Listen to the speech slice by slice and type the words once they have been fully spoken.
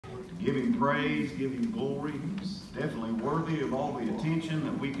give him praise, give him glory. He's definitely worthy of all the attention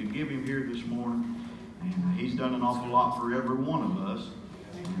that we could give him here this morning. And he's done an awful lot for every one of us.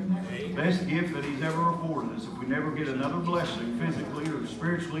 The best gift that he's ever afforded us, if we never get another blessing physically or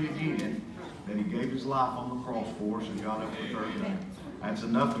spiritually again, that he gave his life on the cross for us and got up the third day. That's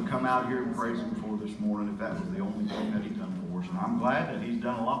enough to come out here and praise him for this morning if that was the only thing that he done for us. And I'm glad that he's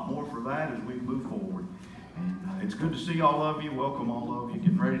done a lot more for that as we move forward. And it's good to see all of you. Welcome all of you.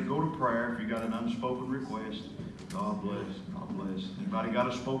 Getting ready to go to prayer. If you got an unspoken request, God bless. God bless. Anybody got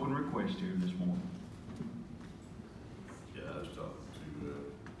a spoken request here this morning? Yeah, I was talking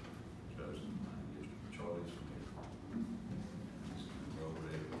to Justin, Charlie's from here. He's over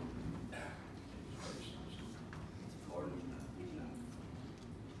there. It's hard as now.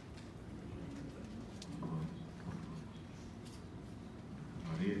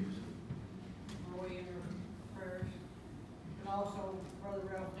 It is. Roy in your prayers. And also, Brother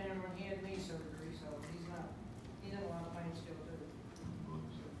Ralph Dameron, he had knee surgery, so he's in a lot of pain still too.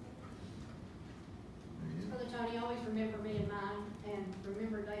 Brother Tony, always remember me and mine, and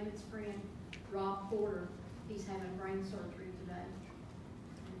remember David's friend, Rob Porter. He's having brain surgery today.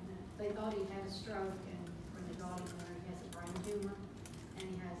 And they thought he had a stroke, and when they got him there, he has a brain tumor, and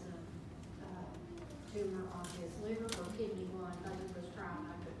he has a tumor on his liver or kidney one. Nothing was trying,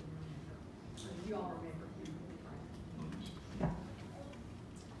 I couldn't remember. So you all remember him.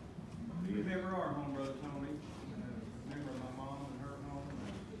 Remember our home, Brother Tony. Remember my mom and her home.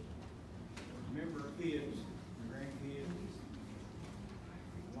 Remember our kids, our grandkids.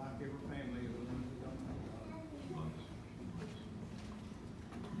 Like every family of the ones that don't know God.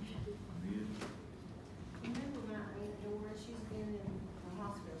 Remember my Aunt Dora, she's been in the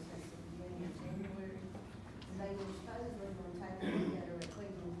hospital since the beginning of January. And they were supposedly going to take her to get her at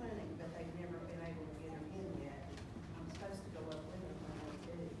Cleveland Clinic, but they've never been able to get her in yet. I'm supposed to go up with her when they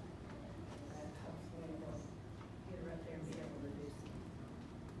do. But hopefully they'll get her up there and be able to do something.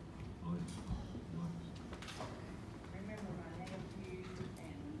 Remember my nephew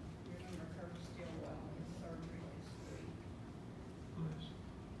and remember Curtis Stillwell, his surgery this week.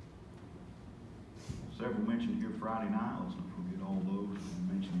 Several mentioned here Friday night. Let's not forget all those that we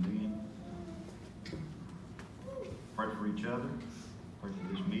mentioned then. Pray for each other. Pray for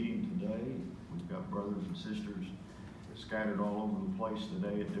this meeting today. We've got brothers and sisters scattered all over the place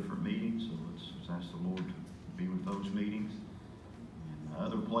today at different meetings, so let's ask the Lord to be with those meetings. And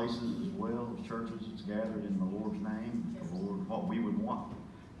other places as well, churches that's gathered in the Lord's name. The Lord, what we would want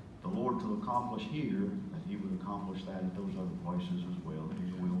the Lord to accomplish here, that he would accomplish that at those other places as well, that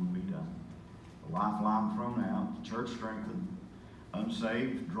his will would be done. The lifeline thrown out, the church strengthened,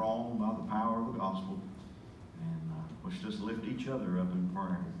 unsaved, drawn by the power of the gospel. And let's just lift each other up in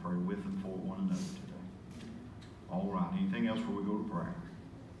prayer. We'll pray with and for one another today. All right. Anything else before we go to prayer?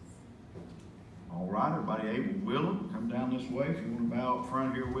 All right. Everybody able, willing, come down this way. If you want to bow up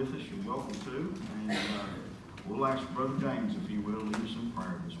front here with us, you're welcome to. And we'll ask Brother James, if he will, lead us in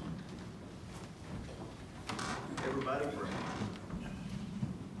prayer this morning. Everybody pray.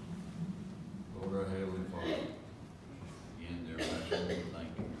 Lord, our Heavenly Father, again, dear Master, we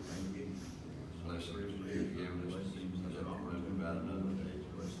thank you. Blessings you've given us, that we're moving about another day.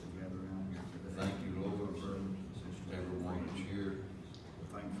 Thank you, Lord, for everyone that's here.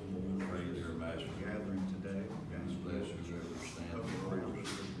 We're thankful, Lord, Pray, dear Master, gathering today. God bless whoever stands before us,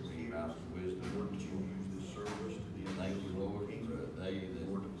 bring out the wisdom. Lord, that you'll use this service to be Thank you, Lord, for a day that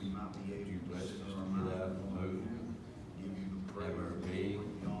Lord, that we might be able you to bless us set to our get mind out and move. give you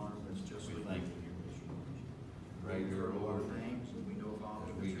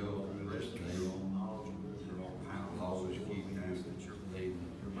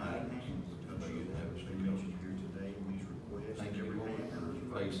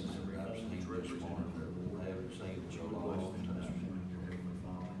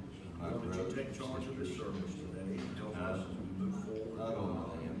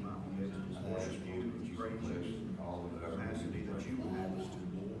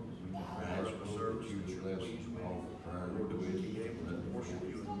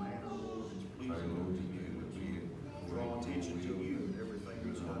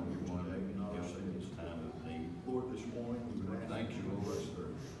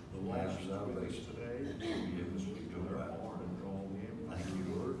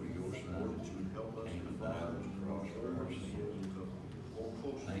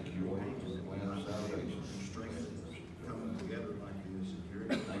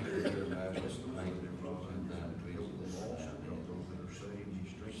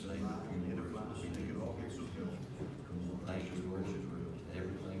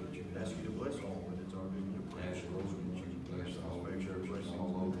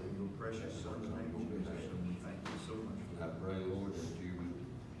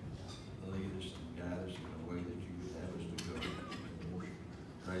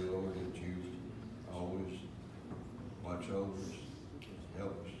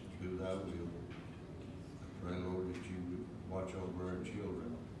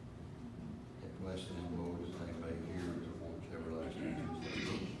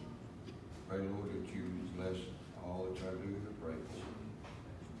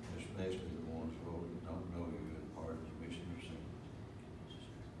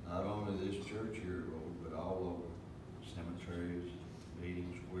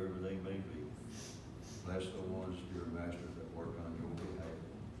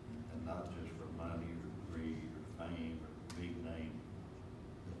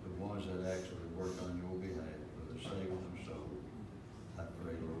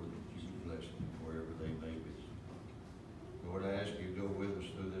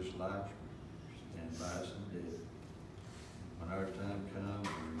vice and death. When our time comes,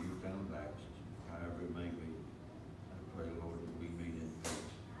 or you come back, however it may be, I pray, Lord, that we meet in peace.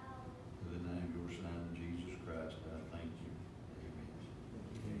 In the name of your Son, Jesus Christ, I thank you.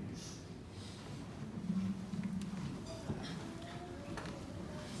 Amen.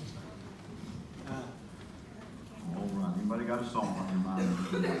 All right, anybody got a song on their mind?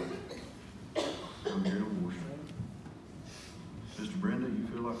 I'm here to worship. Sister Brenda, you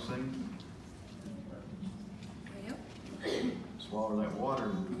feel like singing? Well, Swallow that water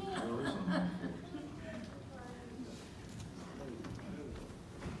and feel this one.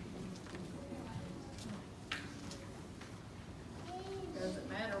 does it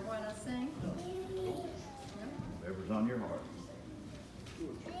matter what I sing? Whatever's on your heart.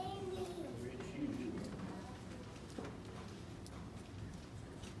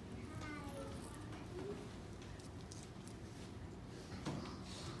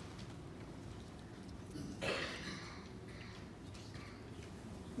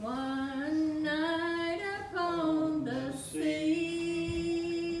 One night upon the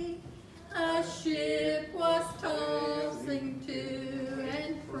sea, a ship was tossing to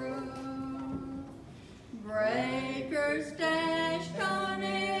and fro. Breakers dashed on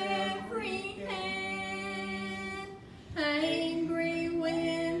every hand, angry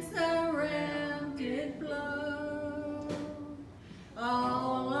winds around did blow.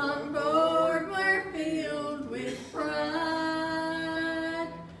 All on board were filled with pride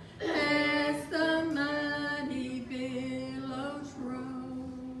as the mighty billows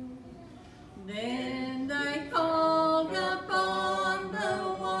rolled. Then they called upon the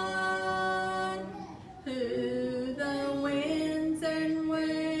one who the winds and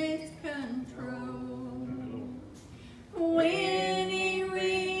waves control. When he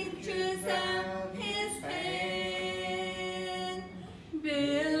reaches out his hand,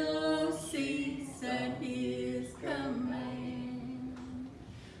 billows cease at his command.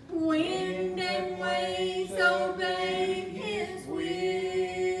 Wind and waves obey his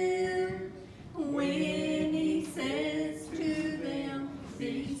will when he says to them,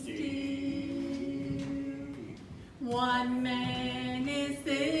 be still. One man is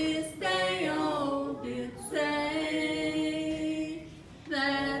this, they all did say,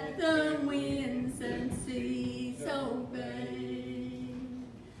 that the winds and seas obey.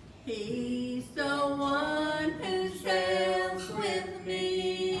 He's the one who sails with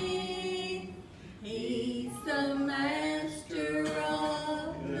me. He's the master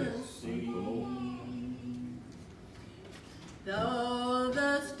of the sea. Though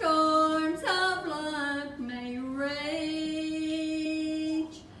the storms of life may rage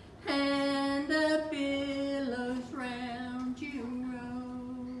and the billows round you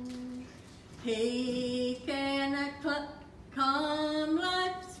roll, he can calm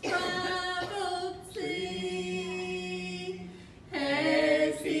life's troubled sea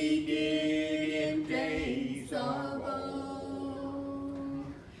as he did in days of old.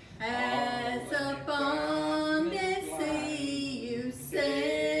 As upon this sea you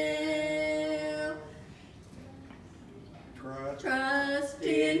sail, trust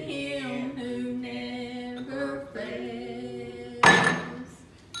in him who never fails.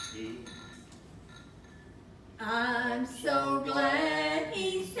 I'm so glad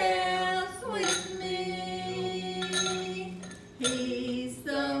he sails with me. He's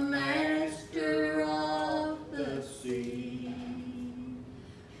the master of the sea.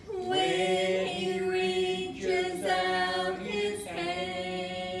 When he reaches out his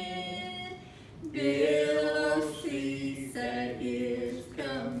hand, billows cease at his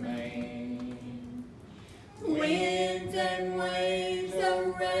command. Winds and waves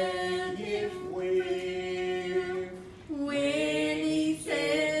around him will, when he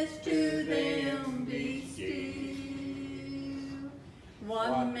says to them, be still.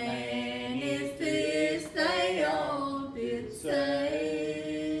 One man is this, they all did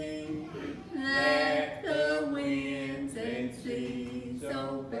say, that the winds and seas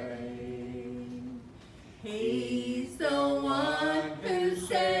obey. He's the one who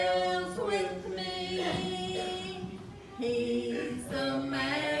sails with me. He's the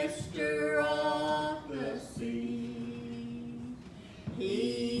master of the sea.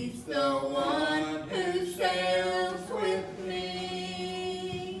 He's the one who sails with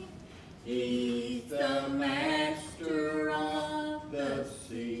me. He's the master of the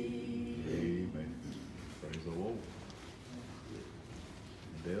sea. Amen. Praise the Lord.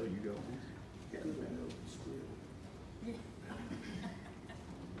 Dale, you go.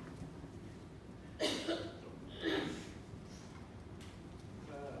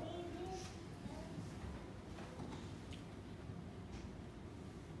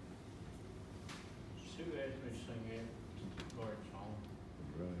 Sue asked me to sing that guard song.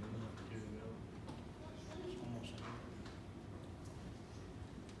 Right. Two ago. So I'm gonna sing it.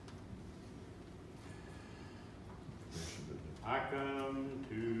 I come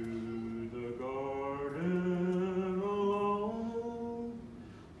to the garden alone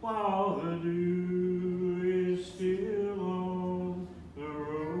while the dew is still on the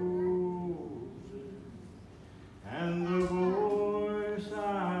roses, and the voice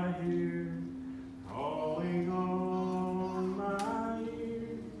I hear calling on my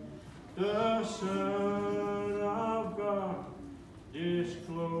ear, the Son of God discloses,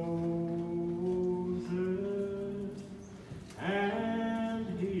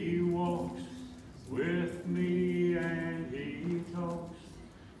 and he walks with me, and he talks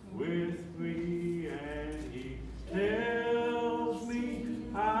with me, and he tells me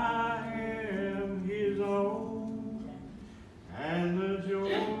I am his own, and the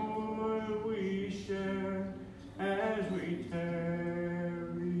joy we share as we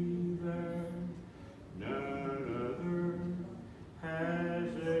tarry there, none other has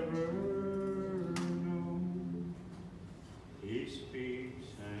ever known. He speaks,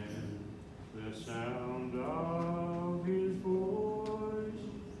 and the sound of his voice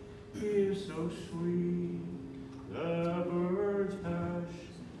is so sweet, the birds hush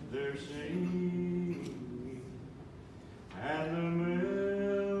their singing, and the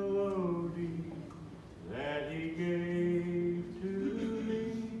melody that he gave to me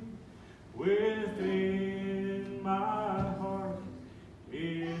within my heart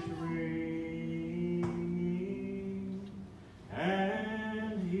is ringing,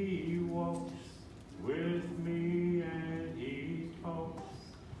 and he walks with me, and he talks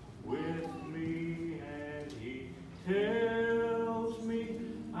with me, and he tells me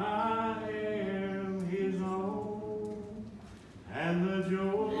I am his own, and the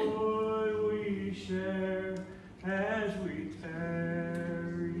joy we share as we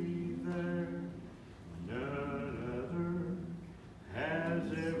tarry there, none other has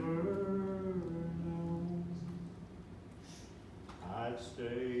ever known. I'd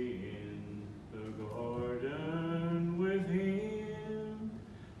stay in the garden with him,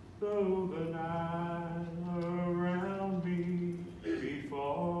 though the night around me be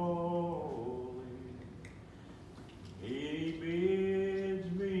falling. He bids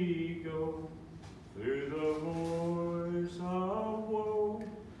me go through the voice of woe.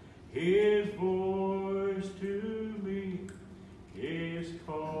 His voice to me is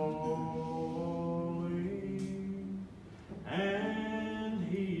calling, and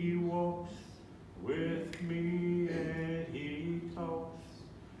he walks with me, and he talks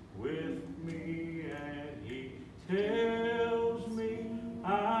with me, and he tells me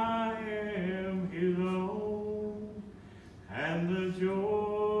I am his own, and the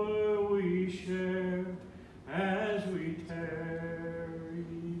joy we share as we tarry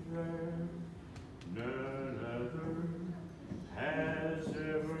there, none other has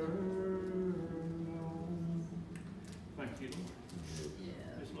ever known. Thank you, Lord.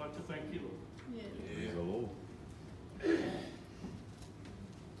 Yeah. Just like to thank you, Lord. Yeah. Praise the Lord.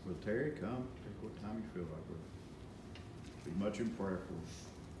 Well, Terry, come. Take what time you feel like, brother. Be much in prayer for us.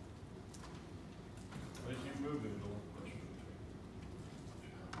 As you move it, Lord.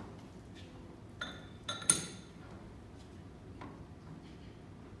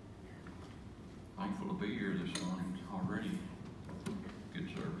 Thankful to be here this morning. Already good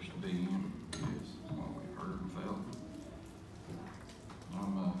service to be in. Yes, what we've heard and felt.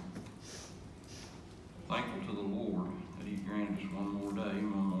 I'm thankful to the Lord that He granted us one more day,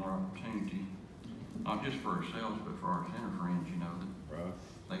 one more opportunity. Not just for ourselves, but for our center friends, you know, that Right.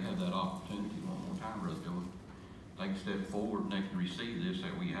 they have that opportunity one more time, Brother Joey. They can step forward and they can receive this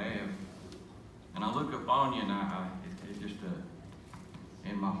that we have. And I look upon you, and it just,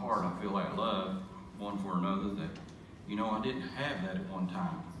 in my heart, I feel that love one for another, that, you know, I didn't have that at one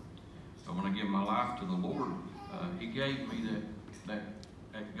time. But when I give my life to the Lord, He gave me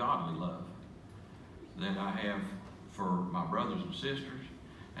that godly love that I have for my brothers and sisters,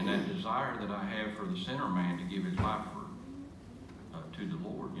 and that desire that I have for the sinner man to give his life to the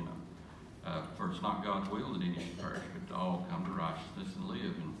Lord, you know. For it's not God's will that any should perish, but to all come to righteousness and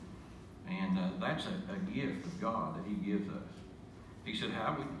live. And that's a gift of God that He gives us. He said,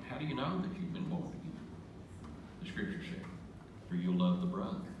 how do you know that you've been born again? The Scripture said, for you'll love the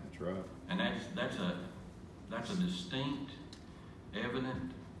brother. That's right. And that's a distinct,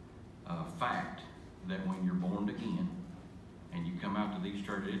 evident fact that when you're born again and you come out to these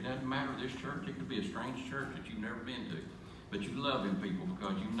churches, it doesn't matter this church, it could be a strange church that you've never been to, but you love them people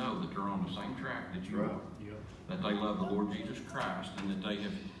because you know that they're on the same track that you Right. are. That they love the Lord Jesus Christ, and that they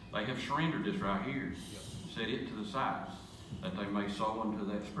have They have surrendered this right here, set it to the side, that they may sow unto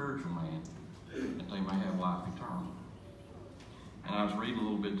that spiritual man, that they may have life eternal. And I was reading a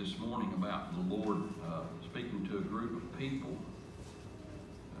little bit this morning about the Lord speaking to a group of people,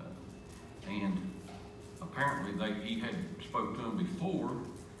 and apparently he had spoke to them before,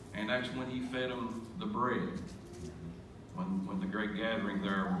 and that's when he fed them the bread. When the great gathering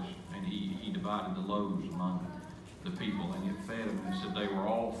there was, and he divided the loaves among the people, and it fed them, and said they were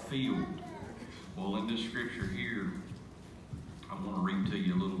all filled. Well, in this scripture here, I want to read to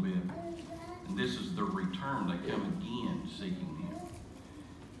you a little bit. And this is the return. They come again seeking him.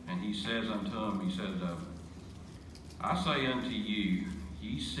 And he says unto them, he said, I say unto you,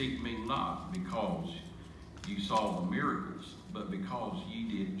 ye seek me not because you saw the miracles, but because ye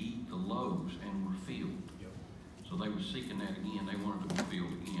did eat the loaves and were filled. So they were seeking that again. They wanted to be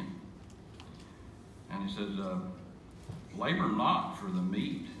filled again. And he says, labor not for the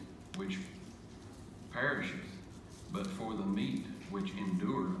meat which perisheth, but for the meat which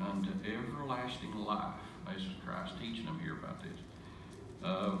endureth unto everlasting life. This is Christ teaching them here about this.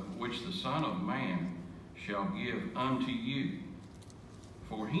 Which the Son of Man shall give unto you.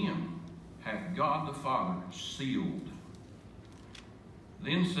 For him hath God the Father sealed.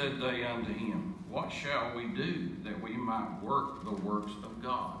 Then said they unto him, what shall we do that we might work the works of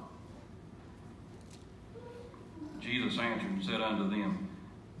God? Jesus answered and said unto them,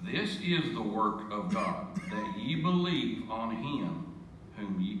 this is the work of God, that ye believe on him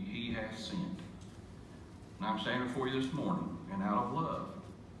whom he hath sent. Now I'm standing before you this morning, and out of love,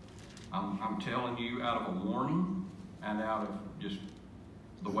 I'm telling you out of a warning and out of just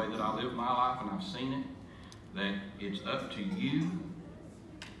the way that I live my life, and I've seen it, that it's up to you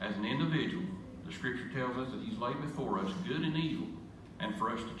as an individual. The scripture tells us that he's laid before us good and evil, and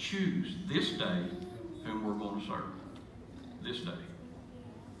for us to choose this day whom we're going to serve. This day.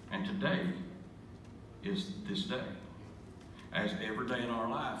 And today is this day. As every day in our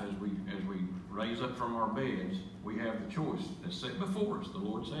life, as we raise up from our beds, we have the choice that's set before us. The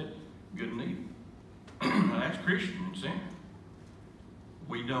Lord said, good and evil. Now that's Christian and sin.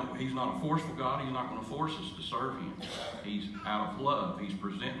 He's not a forceful God. He's not going to force us to serve him. He's out of love. He's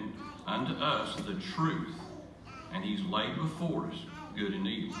presenting unto us the truth. And he's laid before us good and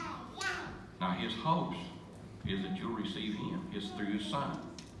evil. Now his hopes is that you'll receive him. It's through his Son.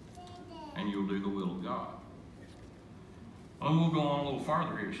 And you'll do the will of God. And we'll go on a little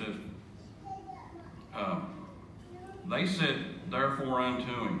farther here. It says, they said therefore unto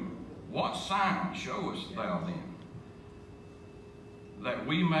him, what sign showest thou then, that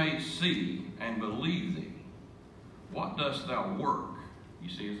we may see and believe thee? What dost thou work? You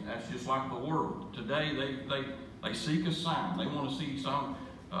see, that's just like the world. Today they seek a sign. They want to see some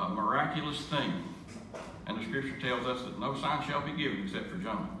miraculous thing. And the scripture tells us that no sign shall be given except for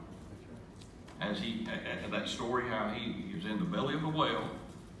Jonah. As that story, how he was in the belly of the whale,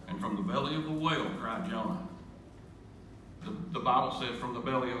 and from the belly of the whale cried Jonah. The Bible says from the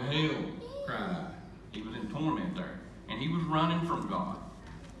belly of hell cried I. He was in torment there. And he was running from God.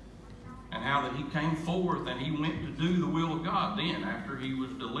 And how that he came forth and he went to do the will of God then after he was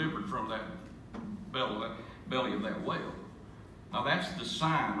delivered from that belly of that whale. Now that's the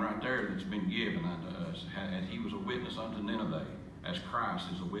sign right there that's been given unto us. As he was a witness unto Nineveh, as Christ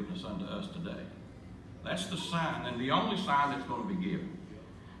is a witness unto us today. That's the sign, and the only sign that's going to be given.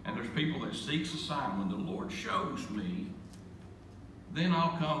 And there's people that seeks a sign. When the Lord shows me, then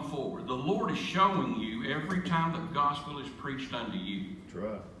I'll come forward. The Lord is showing you every time the gospel is preached unto you. That's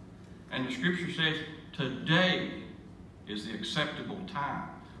right. And the scripture says, today is the acceptable time.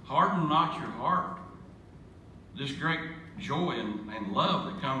 Harden not your heart. This great joy and love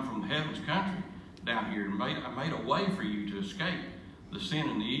that come from heaven's country down here made a way for you to escape the sin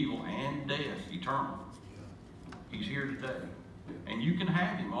and the evil and death eternal. He's here today. And you can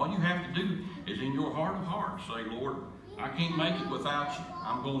have him. All you have to do is in your heart of hearts say, Lord, I can't make it without you.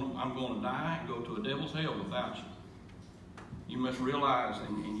 I'm going to die and go to a devil's hell without you. You must realize,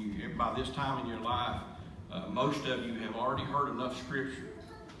 and by this time in your life, most of you have already heard enough scripture.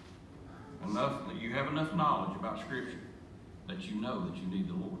 You have enough knowledge about scripture that you know that you need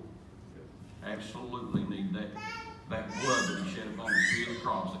the Lord. Absolutely need that blood that he shed upon the tree of the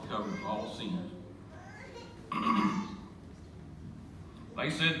cross that covers all sins. They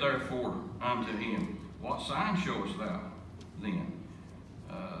said therefore unto him, what sign showest thou then,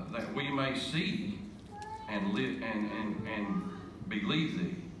 that we may see and live and believe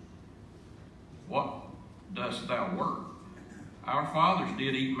thee? What dost thou work? Our fathers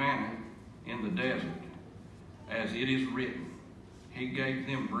did eat manna in the desert, as it is written, he gave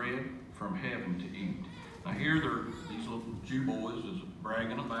them bread from heaven to eat. Now here these little Jew boys, as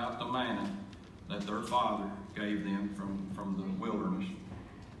bragging about the manna that their father gave them from the wilderness.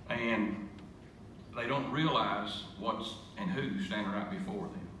 And they don't realize what's and who's standing right before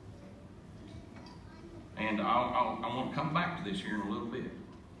them. And I want to come back to this here in a little bit,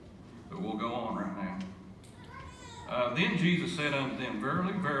 but we'll go on right now. Then Jesus said unto them,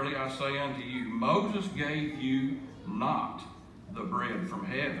 Verily, verily, I say unto you, Moses gave you not the bread from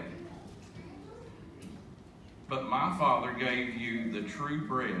heaven, but my Father gave you the true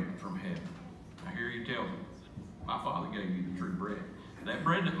bread from heaven. Now here he tells them, my Father gave you the true bread. That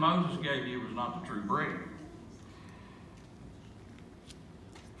bread that Moses gave you was not the true bread.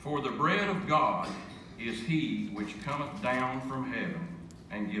 For the bread of God is he which cometh down from heaven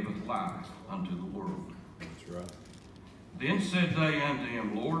and giveth life unto the world. That's right. Then said they unto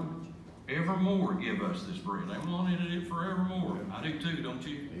him, Lord, evermore give us this bread. They wanted it forevermore. I do too, don't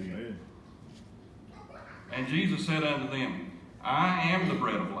you? Amen. And Jesus said unto them, I am the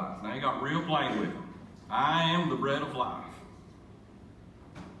bread of life. Now he got real plain with them. I am the bread of life.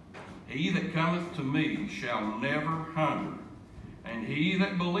 He that cometh to me shall never hunger, and he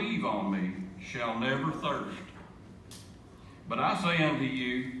that believe on me shall never thirst. But I say unto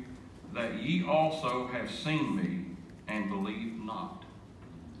you that ye also have seen me, and believe not.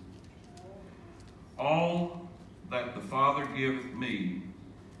 All that the Father giveth me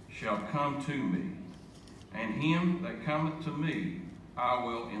shall come to me, and him that cometh to me I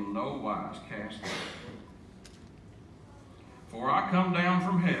will in no wise cast out. For I come down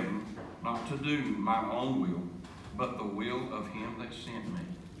from heaven not to do my own will, but the will of him that sent me.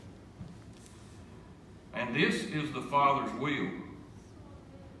 And this is the Father's will,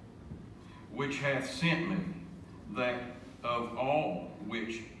 which hath sent me, that of all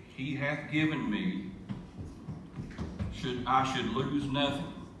which he hath given me I should lose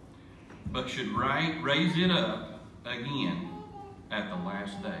nothing, but should raise it up again at the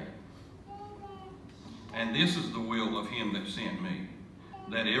last day. And this is the will of him that sent me,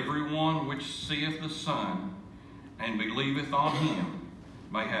 that every one which seeth the Son and believeth on him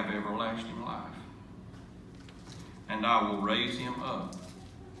may have everlasting life. And I will raise him up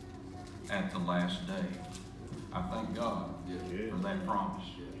at the last day. I thank God for that promise.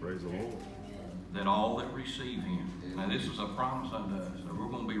 Praise the Lord. That all that receive him. Now this is a promise unto us, that we're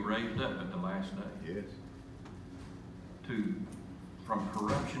going to be raised up at the last day. Yes. From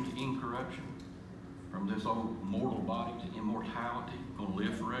corruption to incorruption, from this old mortal body to immortality, we're going to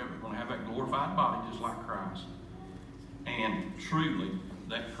live forever. We're going to have that glorified body just like Christ. And truly,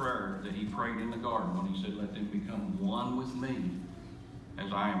 that prayer that he prayed in the garden when he said, let them become one with me,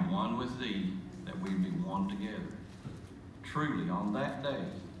 as I am one with thee, that we be one together. Truly, on that day,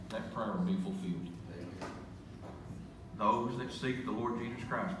 that prayer will be fulfilled. Those that seek the Lord Jesus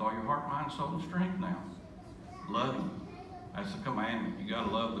Christ, all your heart, mind, soul, and strength now. Love him. That's the commandment. You got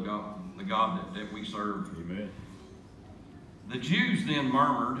to love the God that we serve. Amen. The Jews then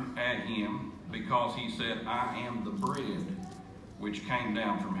murmured at him because he said, I am the bread which came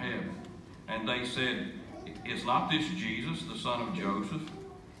down from heaven. And they said, is not this Jesus, the son of Joseph,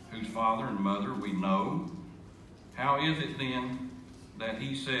 whose father and mother we know? How is it then that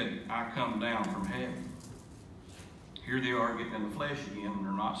he said, I come down from heaven? Here they are getting in the flesh again, and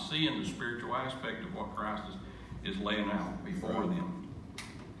they're not seeing the spiritual aspect of what Christ is laying out before them.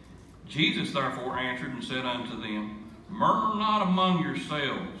 Jesus therefore answered and said unto them, murmur not among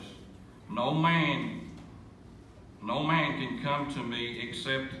yourselves. No man can come to me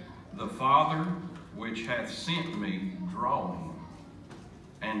except the Father which hath sent me draw him,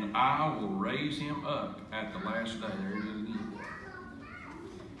 and I will raise him up at the last day. There it is again.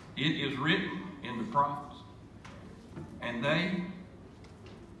 It is written in the prophets, and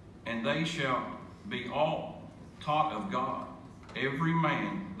they shall be all taught of God. Every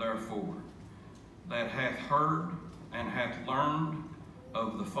man, therefore, that hath heard and hath learned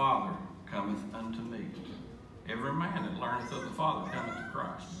of the Father cometh unto me. Every man that learneth of the Father cometh to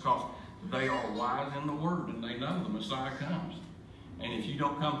Christ, because they are wise in the Word and they know the Messiah comes. And if you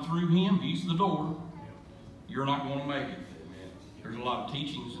don't come through him, he's the door, you're not going to make it. There's a lot of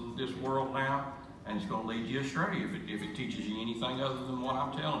teachings in this world now, and it's going to lead you astray if it teaches you anything other than what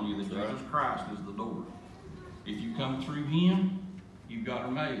I'm telling you, that Jesus Christ is the door. If you come through him, you've got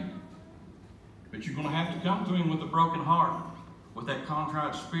her made. But you're going to have to come to him with a broken heart, with that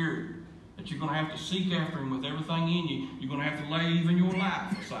contrite spirit, that you're going to have to seek after him with everything in you. You're going to have to lay even your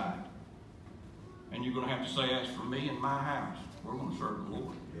life aside. And you're going to have to say, as for me and my house, we're going to serve the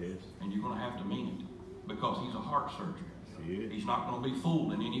Lord. Yes. And you're going to have to mean it, because he's a heart searcher. Yes. He's not going to be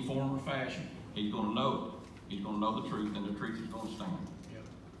fooled in any form or fashion. He's going to know it. He's going to know the truth, and the truth is going to stand. Yep.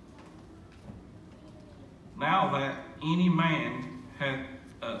 Now that any man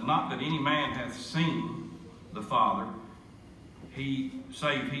not that any man hath seen the Father,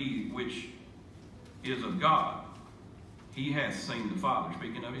 save he which is of God. He hath seen the Father,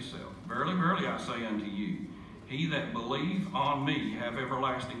 speaking of himself. Verily, verily, I say unto you, he that believe on me have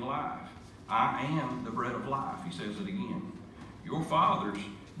everlasting life. I am the bread of life. He says it again. Your fathers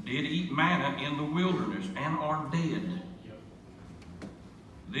did eat manna in the wilderness and are dead.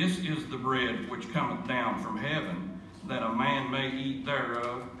 This is the bread which cometh down from heaven, that a man may eat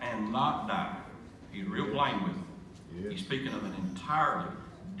thereof and not die. He's real plain with it. He's speaking of an entirely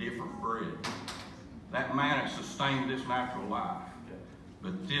different bread. That manna sustained this natural life.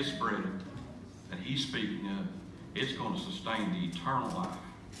 But this bread that he's speaking of, it's going to sustain the eternal life.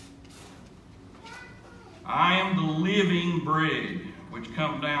 I am the living bread which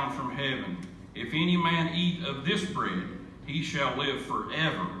come down from heaven. If any man eat of this bread, he shall live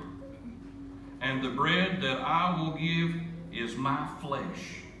forever. And the bread that I will give is my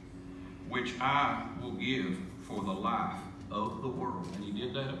flesh, which I will give for the life of the world. And he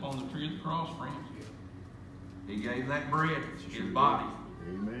did that upon the tree of the cross, friends. He gave that bread, his body.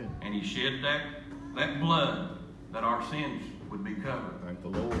 Amen. And he shed that blood that our sins would be covered. Thank the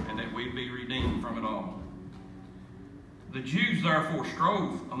Lord. And that we'd be redeemed from it all. The Jews therefore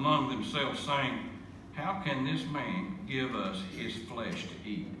strove among themselves, saying, how can this man give us his flesh to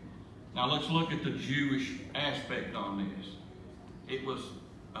eat? Now let's look at the Jewish aspect on this. It was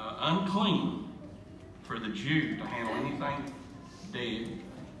unclean for the Jew to handle anything dead,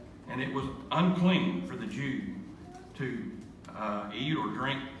 and it was unclean for the Jew to eat or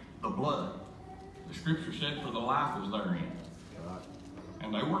drink the blood. The scripture said, for the life was therein. Right.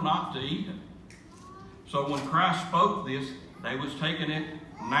 And they were not to eat it. So when Christ spoke this, they was taking it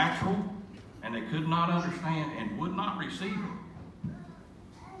natural, and they could not understand and would not receive it.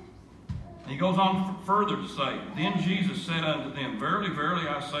 He goes on further to say, then Jesus said unto them, verily, verily,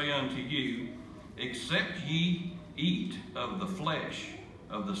 I say unto you, except ye eat of the flesh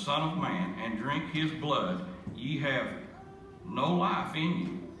of the Son of Man, and drink his blood, ye have no life in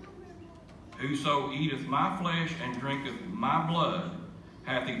you. Whoso eateth my flesh and drinketh my blood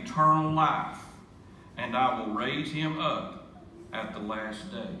hath eternal life, and I will raise him up at the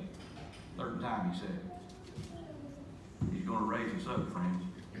last day. Third time he said it. He's going to raise us up, friends.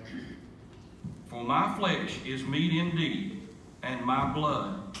 For my flesh is meat indeed, and my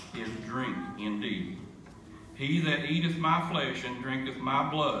blood is drink indeed. He that eateth my flesh and drinketh my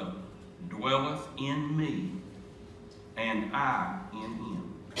blood dwelleth in me, and I in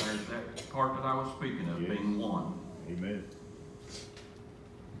him. There's that part that I was speaking of, being one. Amen.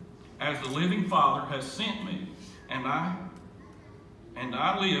 As the living Father has sent me, and I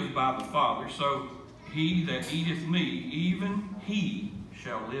live by the Father, so he that eateth me, even he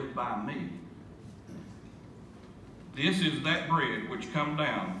shall live by me. This is that bread which come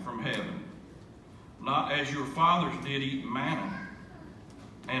down from heaven, not as your fathers did eat manna,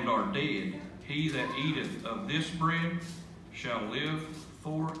 and are dead. He that eateth of this bread shall live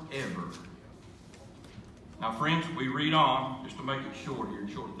forever. Now, friends, we read on, just to make it short here and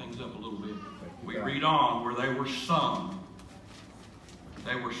shorten things up a little bit. We read on where they were some.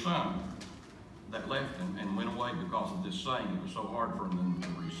 They were some that left and went away because of this saying. It was so hard for them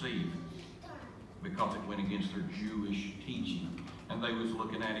to receive because it went against their Jewish teaching. And they was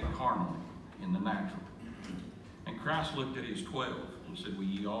looking at it carnally, in the natural. And Christ looked at his 12 and said, will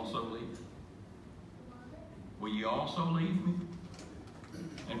ye also leave? Will ye also leave me?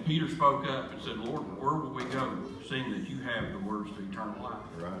 And Peter spoke up and said, Lord, where would we go, seeing that you have the words to eternal life?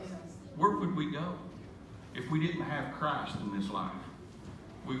 Right. Where would we go if we didn't have Christ in this life?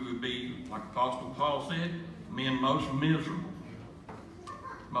 We would be, like Apostle Paul said, men most miserable.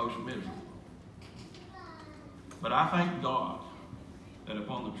 Most miserable. But I thank God that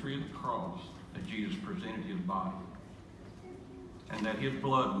upon the tree of the cross that Jesus presented his body and that his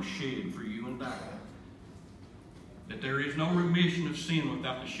blood was shed for you and I. That there is no remission of sin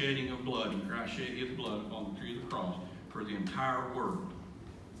without the shedding of blood, and Christ shed his blood upon the tree of the cross for the entire world.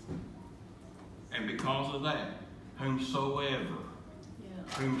 And because of that, whomsoever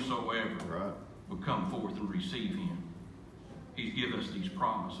Right. will come forth and receive him, he's given us these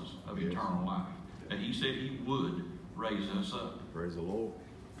promises of eternal life. That he said he would raise us up. Praise the Lord.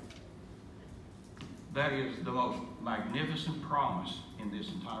 That is the most magnificent promise in this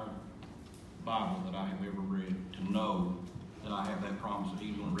entire Bible that I have ever read, to know that I have that promise that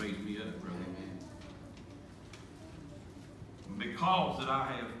he's going to raise me up, brother. Because that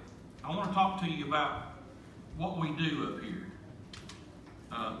I want to talk to you about what we do up here.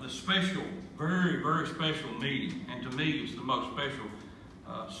 The special, very, very special meeting, and to me it's the most special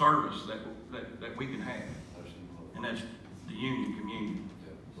service that we can have. And that's the union communion.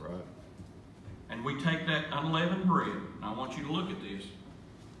 Right. And we take that unleavened bread, and I want you to look at this.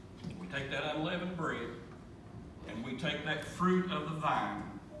 We take that unleavened bread, and we take that fruit of the vine,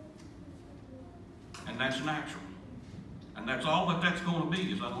 and that's natural. And that's all that that's going to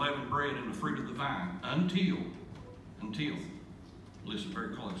be, is unleavened bread and the fruit of the vine, until, listen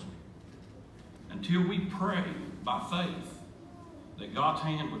very closely, until we pray by faith that God's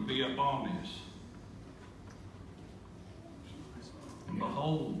hand would be upon this. And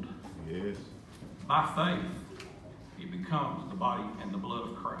behold, Yes. by faith, it becomes the body and the blood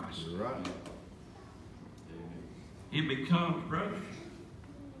of Christ. You're right. It becomes, brother,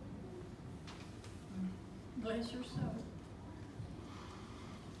 Bless your soul.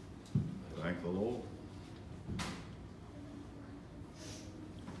 Thank the Lord.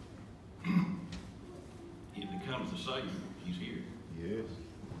 it becomes the Savior. He's here. Yes.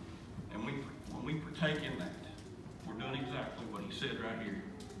 And when we partake in that, we're doing exactly what he said right here.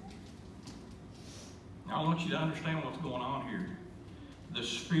 Now I want you to understand what's going on here. The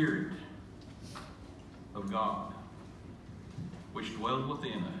Spirit of God, which dwells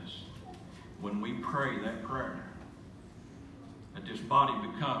within us, when we pray that prayer, that this body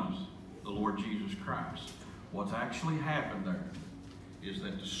becomes the Lord Jesus Christ. What's actually happened there is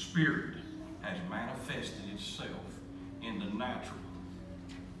that the Spirit has manifested itself in the natural.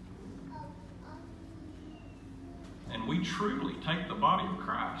 And we truly take the body of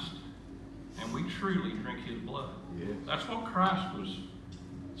Christ and we truly drink his blood. Yes. That's what Christ was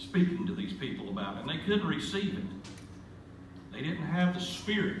speaking to these people about, and they couldn't receive it. They didn't have the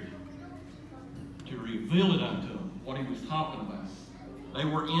Spirit to reveal it unto them, what he was talking about. They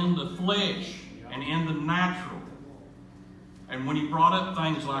were in the flesh and in the natural. And when he brought up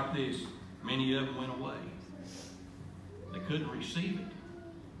things like this, many of them went away. They couldn't receive it.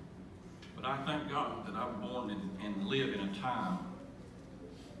 But I thank God that I was born and live in a time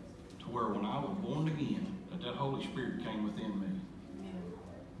to where when I was born again, that Holy Spirit came within me.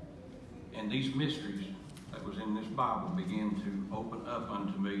 And these mysteries that was in this Bible began to open up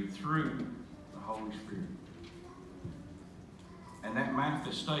unto me through the Holy Spirit. And that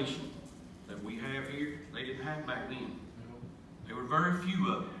manifestation that we have here, they didn't have back then. There were very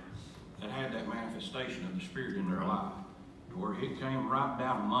few of them that had that manifestation of the Spirit in their life, to where it came right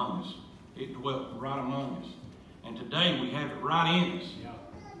down among us. It dwelt right among us. And today we have it right in us.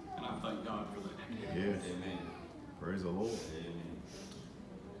 And I thank God for that. Yes. Amen. Praise the Lord. Amen.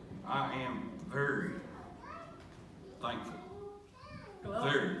 I am very thankful,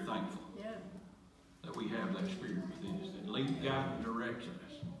 Glory. very thankful Yeah. that we have that Spirit within us, that leads, guides, and directs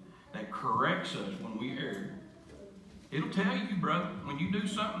us, that corrects us when we err. It'll tell you, brother, when you do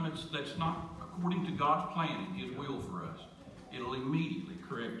something that's not according to God's plan and his will for us, it'll immediately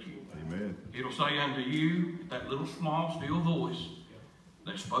correct you. Amen. It'll say unto you, that little small still voice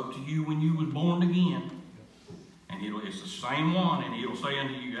that spoke to you when you was born again, and it's the same one, and it'll say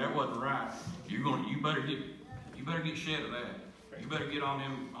unto you, that wasn't right. You better get shed of that. You better get on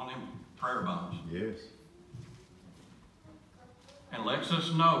them prayer bombs. Yes. And lets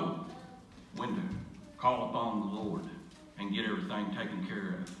us know when to call upon the Lord and get everything taken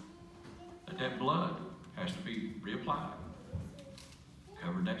care of. That blood has to be reapplied.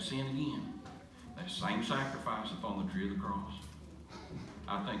 Covered that sin again. That same sacrifice upon the tree of the cross.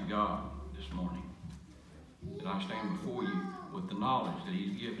 I thank God this morning that I stand before you with the knowledge that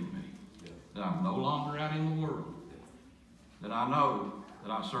he's given me. That I'm no longer out in the world. That I know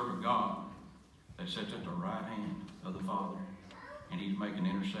that I serve a God that sits at the right hand of the Father. And he's making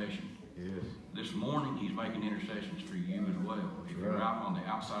intercession. Yes. This morning, he's making intercessions for you as well. If you're out on the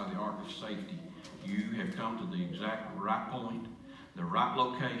outside of the ark of safety, you have come to the exact right point, the right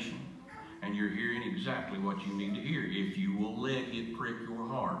location, and you're hearing exactly what you need to hear. If you will let it prick your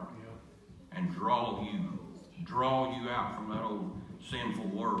heart and draw you out from that old sinful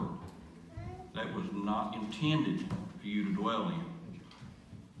world that was not intended for you to dwell in.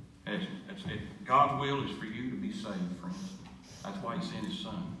 That's it. God's will is for you to be saved, friends. That's why he sent his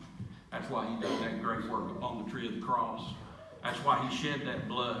son. That's why he did that great work upon the tree of the cross. That's why he shed that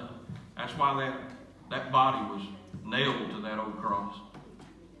blood. That's why that body was nailed to that old cross.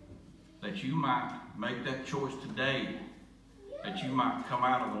 That you might make that choice today. That you might come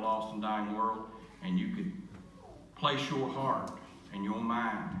out of the lost and dying world and you could place your heart and your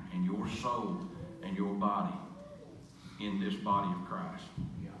mind and your soul and your body in this body of Christ.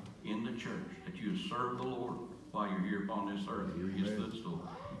 In the church. That you serve the Lord while you're here upon this earth. You're his footstool.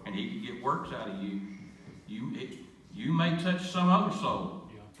 And he can get works out of you. You may touch some other soul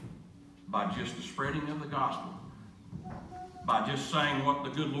by just the spreading of the gospel. by just saying what the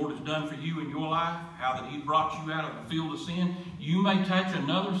good Lord has done for you in your life, how that He brought you out of the field of sin, you may touch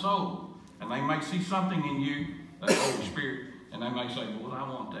another soul, and they may see something in you, that Holy Spirit, and they may say, Lord, I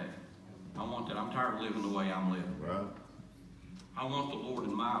want that. I want that. I'm tired of living the way I'm living. Right. I want the Lord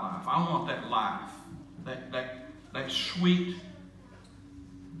in my life. I want that life, that sweet,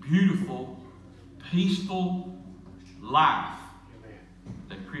 beautiful, peaceful life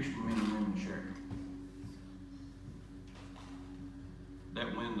that Christian men and women share.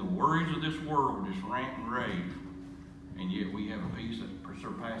 That when the worries of this world just rant and rave, and yet we have a peace that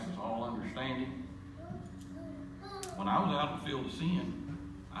surpasses all understanding. When I was out in the field of sin,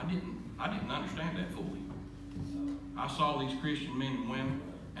 I didn't understand that fully. I saw these Christian men and women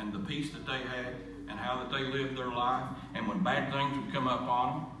and the peace that they had and how that they lived their life, and when bad things would come up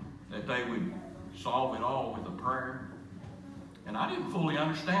on them, that they would solve it all with a prayer. And I didn't fully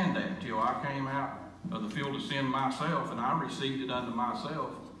understand that until I came out of the field of sin myself, and I received it unto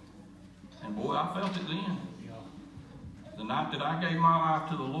myself. And boy, I felt it then. The night that I gave my life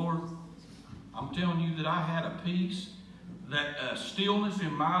to the Lord, I'm telling you that I had a peace, that a stillness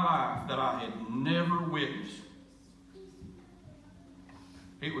in my life that I had never witnessed.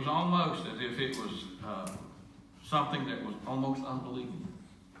 It was almost as if it was something that was almost unbelievable.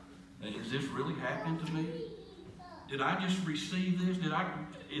 Is this really happening to me? Did I just receive this?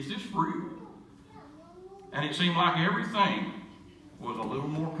 Is this real? And it seemed like everything was a little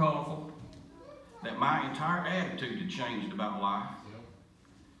more colorful, that my entire attitude had changed about life.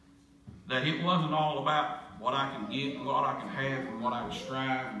 That it wasn't all about what I can get and what I can have and what I can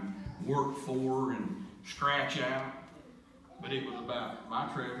strive and work for and scratch out. But it was about my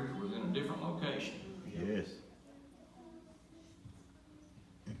treasure was in a different location. Yes.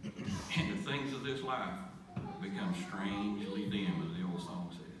 And the things of this life become strangely dim, as the old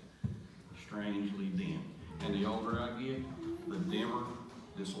song says. Strangely dim. And the older I get, the dimmer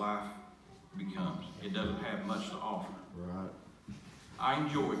this life becomes. It doesn't have much to offer. Right. I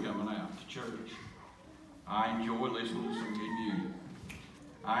enjoy coming out to church. I enjoy listening to some good music.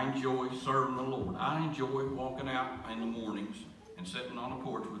 I enjoy serving the Lord. I enjoy walking out in the mornings and sitting on a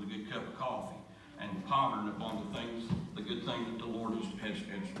porch with a good cup of coffee and pondering upon the good things that the Lord has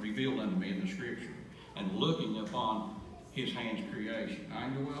revealed unto me in the Scripture, and looking upon His hands' creation. I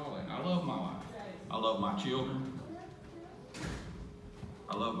enjoy all that. I love my life. I love my children.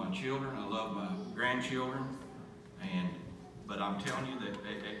 I love my children. I love my grandchildren. But I'm telling you that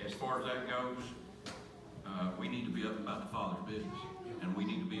as far as that goes, we need to be up about the Father's business, and we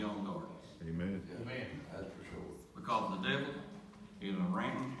need to be on guard. Amen. Amen. That's for sure. Because the devil is a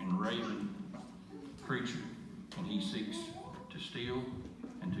ranting and raving creature, and he seeks to steal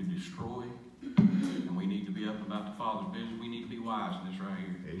and to destroy. And we need to be up about the Father's business. We need to be wise in this right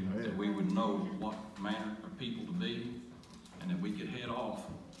here. Amen. That we would know what manner of people to be, and that we could head off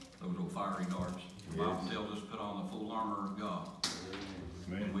those old fiery darts. The Bible tells us to put on the full armor of God.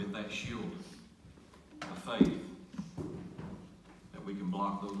 Amen. And with that shield of faith, that we can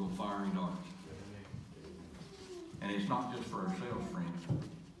block those old fiery darts. And it's not just for ourselves, friends.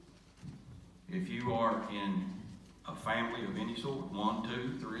 If you are in a family of any sort,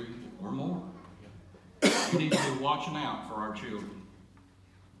 1, 2, 3, or more, we need to be watching out for our children.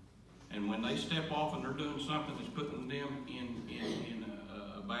 And when they step off and they're doing something that's putting them in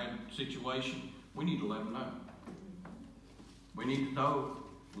a bad situation, we need to let them know. We need to know.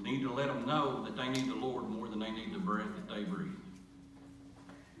 We need to let them know that they need the Lord more than they need the breath that they breathe.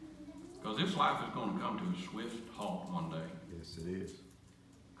 Because this life is going to come to a swift halt one day. Yes, it is.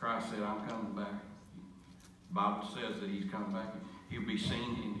 Christ said, I'm coming back. The Bible says that He's coming back. He'll be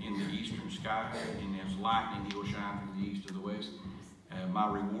seen in the eastern sky, and as lightning He will shine from the east to the west. My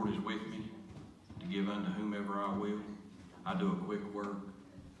reward is with me to give unto whomever I will. I do a quick work.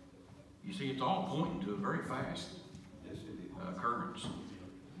 You see, it's all pointing to a very fast occurrence.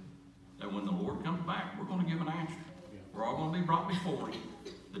 That when the Lord comes back, we're going to give an answer. We're all going to be brought before Him.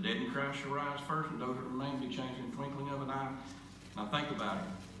 The dead in Christ shall rise first, and those that remain be changed in the twinkling of an eye. Now think about it.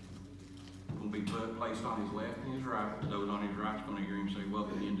 We're going to be placed on His left and His right. Those on His right are going to hear Him say,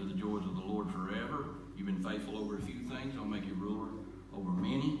 welcome into the joys of the Lord forever. You've been faithful over a few things. I'll make you ruler over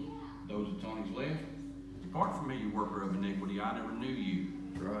many. Those that's on His left, depart from me, you worker of iniquity. I never knew you.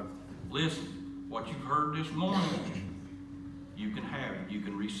 Right. Listen, what you've heard this morning, you can have it. You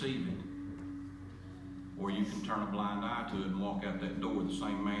can receive it. Or you can turn a blind eye to it and walk out that door the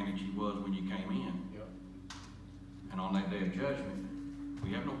same man that you was when you came in. Yep. And on that day of judgment,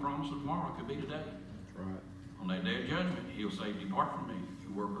 we have no promise of tomorrow. It could be today. Right. On that day of judgment, He'll say, depart from me,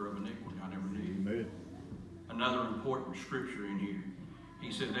 you worker of iniquity. I never knew you. Amen. Another important scripture in here.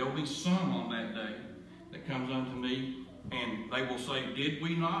 He said, there will be some on that day that comes unto me And they will say, did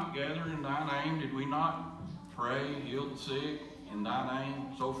we not gather in thy name? Did we not pray, heal the sick in thy name?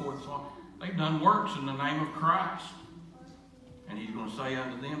 So forth and so on. They've done works in the name of Christ. And he's going to say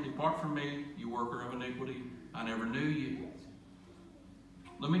unto them, depart from me, you worker of iniquity. I never knew you.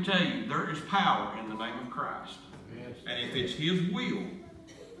 Let me tell you, there is power in the name of Christ. Yes. And if it's his will,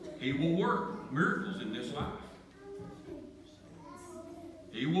 he will work miracles in this life.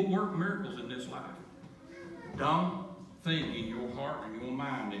 He will work miracles in this life. Don't think in your heart or your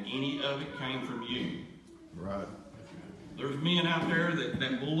mind that any of it came from you. Right. There's men out there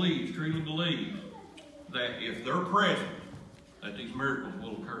that believes, truly believes, that if they're present, that these miracles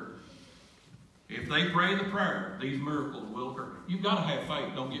will occur. If they pray the prayer, these miracles will occur. You've got to have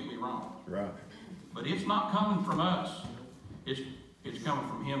faith, don't get me wrong. Right. But it's not coming from us. It's coming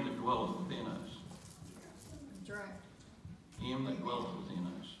from him that dwelleth within us. That's right. Him that dwelleth within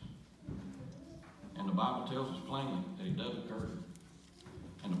us. And the Bible tells us plainly that it does occur.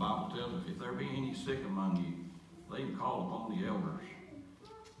 And the Bible tells us if there be any sick among you, they can call upon the elders,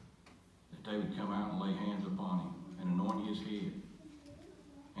 that they would come out and lay hands upon him and anoint his head,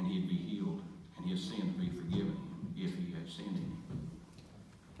 and he'd be healed, and his sins be forgiven him if he had sinned in him.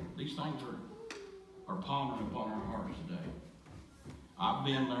 These things are pondering upon our hearts today. I've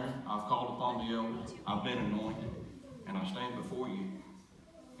been there. I've called upon the elders. I've been anointed, and I stand before you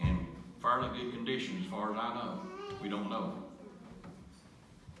in fairly good condition as far as I know. We don't know.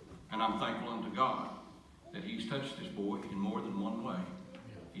 And I'm thankful unto God that he's touched this boy in more than one way.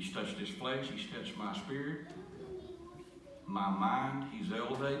 He's touched his flesh. He's touched my spirit, my mind. He's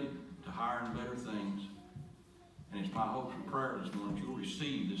elevated to higher and better things. And it's my hope and prayer this morning that you'll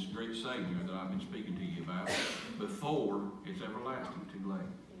receive this great Savior that I've been speaking to you about before it's everlasting too late.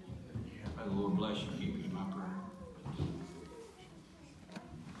 May the Lord bless you and keep you in my prayer.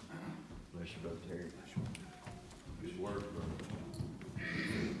 Bless you, Brother Terry. Good work, brother.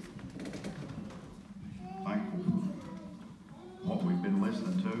 Thankful for what we've been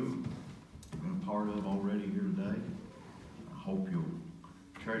listening to, been a part of already here today. I hope you'll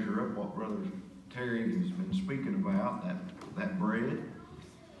treasure up what Brother Terry has been speaking about, that bread.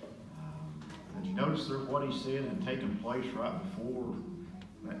 Did you notice there what he said had taken place right before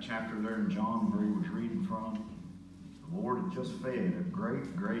that chapter there in John where he was reading from? The Lord had just fed a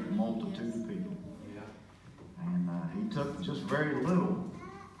great, great multitude of people. And he took just very little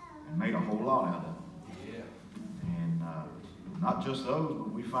and made a whole lot out of it. And not just those,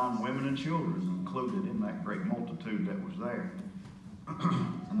 but we find women and children included in that great multitude that was there.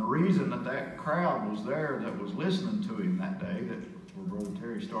 And the reason that crowd was there that was listening to him that day, that where Brother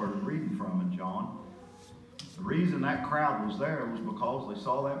Terry started reading from in John, the reason that crowd was there was because they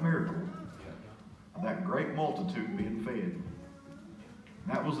saw that miracle of that great multitude being fed.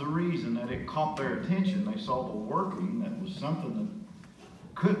 That was the reason that it caught their attention. They saw the working that was something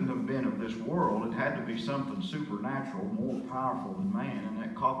that couldn't have been of this world. It had to be something supernatural, more powerful than man, and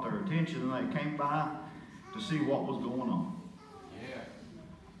that caught their attention, and they came by to see what was going on.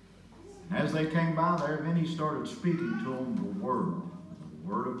 As they came by there, then he started speaking to them the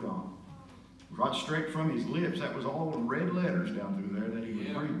Word of God. Right straight from his lips. That was all in red letters down through there that he was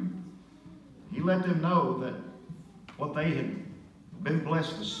reading. He let them know that what they had been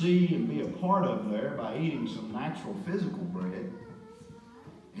blessed to see and be a part of there by eating some natural physical bread.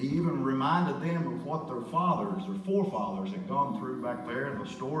 He even reminded them of what their fathers, their forefathers had gone through back there, and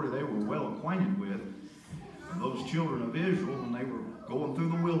the story they were well acquainted with. Those children of Israel, when they were going through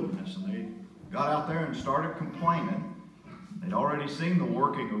the wilderness, and they got out there and started complaining. They'd already seen the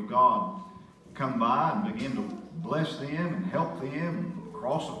working of God come by and begin to bless them and help them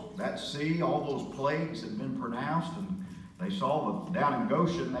cross that sea. All those plagues had been pronounced, and they saw that down in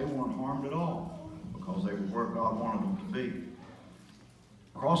Goshen they weren't harmed at all because they were where God wanted them to be.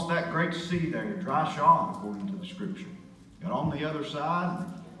 Crossed that great sea there, dry shod according to the Scripture. Got on the other side,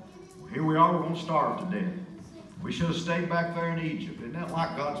 and here we are, we're going to starve to death. We should have stayed back there in Egypt. Isn't that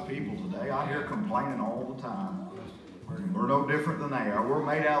like God's people today? I hear complaining all the time. We're no different than they are. We're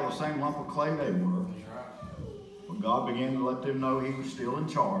made out of the same lump of clay they were. But God began to let them know he was still in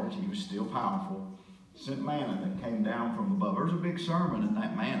charge. He was still powerful. Sent manna that came down from above. There's a big sermon in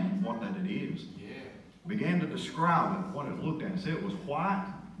that manna and what that it is. Began to describe it, what it looked at. It said it was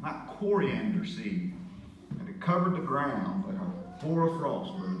white, like coriander seed. And it covered the ground like a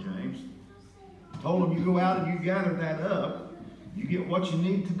hoarfrost, Brother James. Told them, you go out and you gather that up, you get what you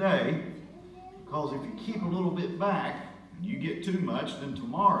need today, because if you keep a little bit back, and you get too much, then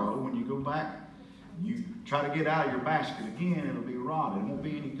tomorrow when you go back, you try to get out of your basket again, it'll be rotted. It won't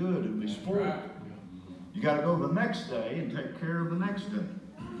be any good. It'll be spoiled. You got to go the next day and take care of the next day.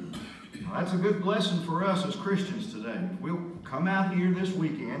 Now, that's a good blessing for us as Christians today. If we'll come out here this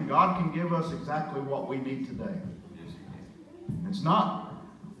weekend, God can give us exactly what we need today. It's not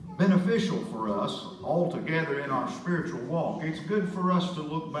beneficial for us altogether in our spiritual walk. It's good for us to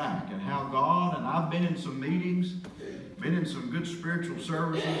look back at how God, and I've been in some meetings, been in some good spiritual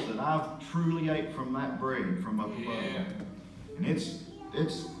services that I've truly ate from that bread from up above. And it's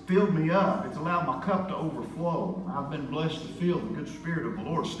filled me up. It's allowed my cup to overflow. I've been blessed to feel the good Spirit of the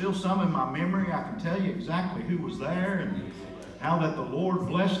Lord. Still some in my memory. I can tell you exactly who was there and how that the Lord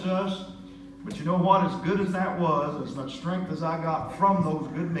blessed us. But you know what? As good as that was, as much strength as I got from those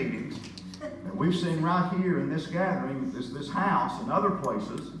good meetings, that we've seen right here in this gathering, this house and other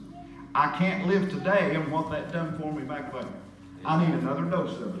places, I can't live today on what that done for me back there. I need another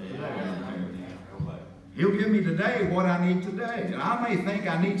dose of it today. He'll give me today what I need today. And I may think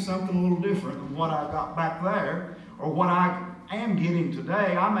I need something a little different than what I got back there, or what I am getting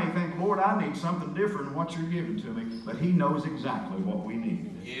today. I may think, Lord, I need something different than what you're giving to me. But He knows exactly what we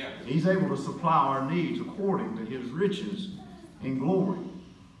need. Yeah. He's able to supply our needs according to His riches in glory.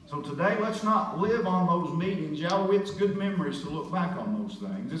 So today, let's not live on those meetings. Yeah, it's good memories to look back on those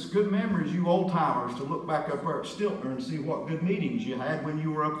things. It's good memories, you old-timers, to look back up there at Stiltner and see what good meetings you had when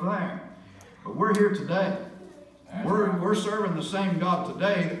you were up there. But we're here today. We're serving the same God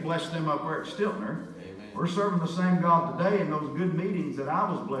today that blessed them up there at Stiltner. We're serving the same God today in those good meetings that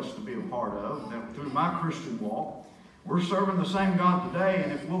I was blessed to be a part of through my Christian walk. We're serving the same God today,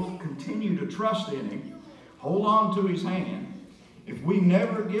 and if we'll continue to trust in Him, hold on to His hand, if we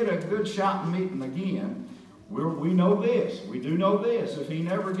never get a good shouting meeting again, we know this. We do know this. If He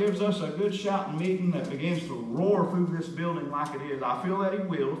never gives us a good shouting meeting that begins to roar through this building like it is, I feel that He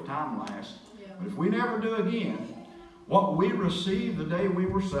will if time lasts. But if we never do again, what we received the day we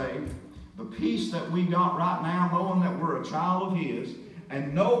were saved, the peace that we got right now, knowing that we're a child of His,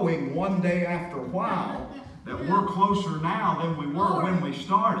 and knowing one day after a while that we're closer now than we were when we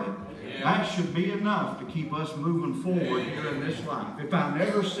started, that should be enough to keep us moving forward here in this life. If I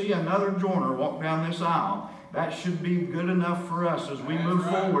never see another joiner walk down this aisle, that should be good enough for us as we move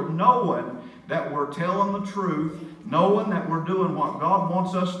forward, knowing that we're telling the truth, knowing that we're doing what God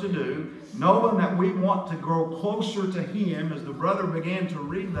wants us to do, knowing that we want to grow closer to Him, as the brother began to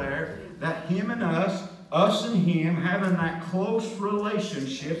read there, that Him and us and Him having that close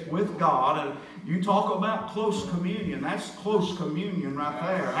relationship with God. And you talk about close communion, that's close communion right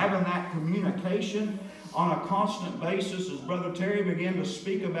there. Having that communication on a constant basis, as Brother Terry began to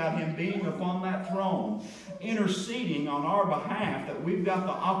speak about Him being upon that throne, interceding on our behalf, that we've got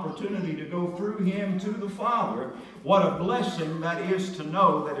the opportunity to go through Him to the Father. What a blessing that is to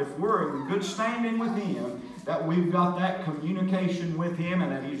know that if we're in good standing with Him, that we've got that communication with Him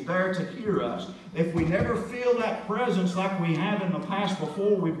and that He's there to hear us. If we never feel that presence like we have in the past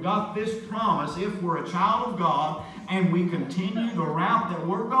before, we've got this promise, if we're a child of God and we continue the route that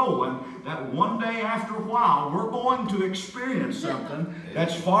we're going, that one day after a while we're going to experience something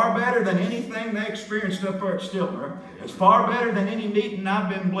that's far better than anything they experienced up there at Stiltner. It's far better than any meeting I've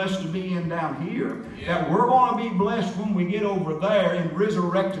been blessed to be in down here. That we're going to be blessed when we get over there in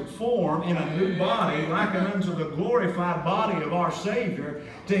resurrected form in a new body, likened unto the glorified body of our Savior,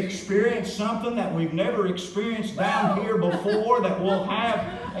 to experience something that we've never experienced down here before, that we'll have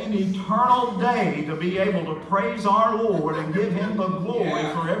an eternal day to be able to praise our Lord and give Him the glory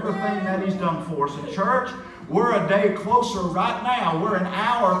for everything that He's done for us. And church, we're a day closer right now. We're an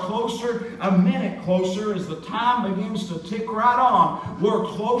hour closer, a minute closer as the time begins to tick right on. We're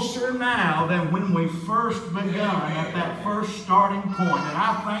closer now than when we first begun at that first starting point. And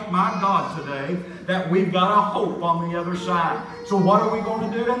I thank my God today that we've got a hope on the other side. So what are we going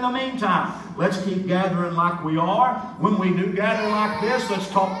to do in the meantime? Let's keep gathering like we are. When we do gather like this, let's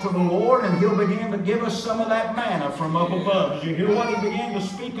talk to the Lord, and He'll begin to give us some of that manna from up above. Did you hear what He began to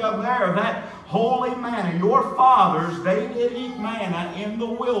speak of there? That holy manna. Your fathers, they did eat manna in the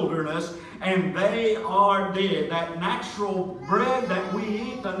wilderness, and they are dead. That natural bread that we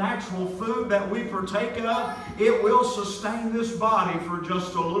eat, the natural food that we partake of, it will sustain this body for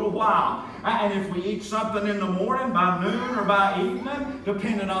just a little while. And if we eat something in the morning, by noon or by evening,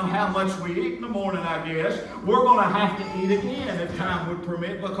 depending on how much we eat in the morning, I guess, we're going to have to eat again if time would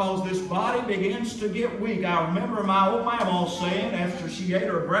permit, because this body begins to get weak. I remember my old mama saying after she ate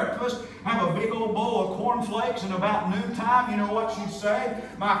her breakfast, have a big old bowl of cornflakes, and about noontime, you know what she'd say?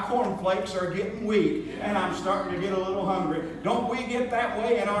 My cornflakes are getting weak, and I'm starting to get a little hungry. Don't we get that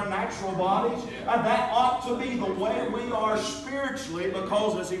way in our natural bodies? That ought to be the way we are spiritually,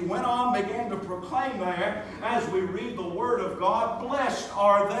 because as he went on, began to proclaim there, as we read the Word of God, blessed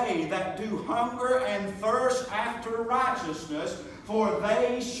are they that do hunger and thirst after righteousness, for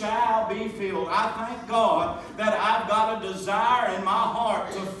they shall be filled. I thank God that I've got a desire in my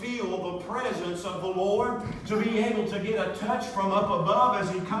heart to feel the presence of the Lord, to be able to get a touch from up above as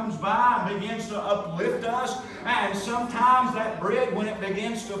He comes by and begins to uplift us. And sometimes that bread, when it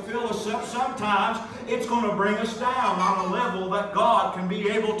begins to fill us up, sometimes it's going to bring us down on a level that God can be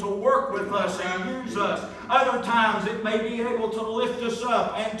able to work with us and use us. Other times it may be able to lift us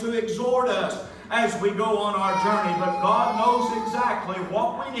up and to exhort us as we go on our journey. But God knows exactly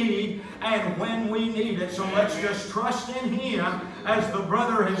what we need and when we need it. So let's just trust in Him as the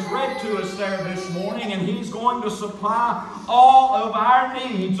brother has read to us there this morning, and he's going to supply all of our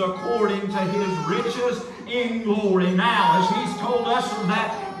needs according to His riches in glory. Now, as he's told us of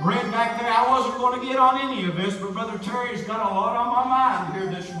that bread back there, I wasn't going to get on any of this, but Brother Terry's got a lot on my mind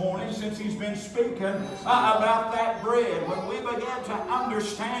here this morning since he's been speaking about that bread. When we began to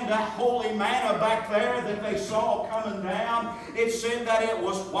understand that holy manna back there that they saw coming down, it said that it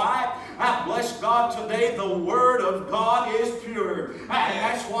was white. Bless God, today the Word of God is pure. And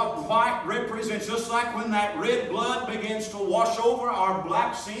that's what white represents. Just like when that red blood begins to wash over our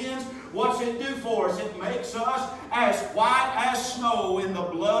black sins, what's it do for us? It makes us as white as snow in the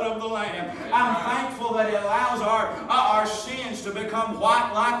blood of the Lamb. I'm thankful that it allows our sins to become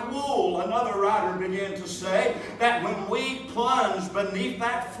white like wool. Another writer began to say that when we plunge beneath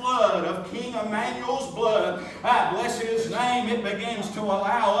that flood of King Emmanuel's blood, bless His name, it begins to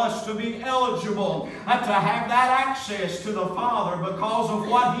allow us to be eligible to have that access to the Father because of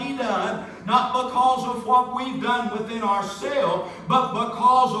what He done. Not because of what we've done within ourselves, but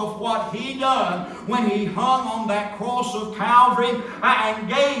because of what He done when He hung on that cross of Calvary and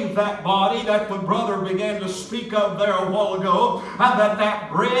gave that body that the brother began to speak of there a while ago,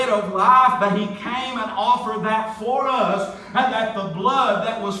 that bread of life, that He came and offered that for us, and that the blood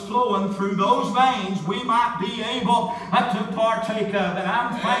that was flowing through those veins we might be able to partake of. And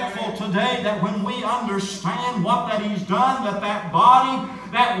I'm thankful today that when we understand what that He's done, that body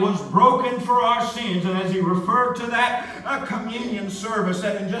that was broken for our sins. And as he referred to that communion service,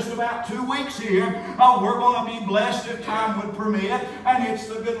 that in just about 2 weeks here, we're going to be blessed if time would permit, and it's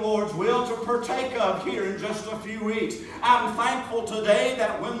the good Lord's will to partake of here in just a few weeks. I'm thankful today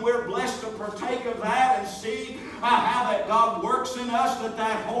that when we're blessed to partake of that and see how that God works in us,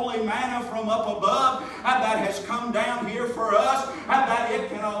 that holy manna from up above that has come down here for us, that it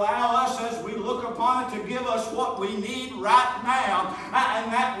can allow us as we look upon it to give us what we need right now.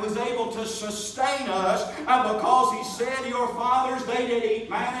 And that was able to sustain us because He said, your fathers, they did eat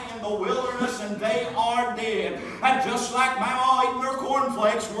manna in the wilderness and they are dead. And just like Mama eating her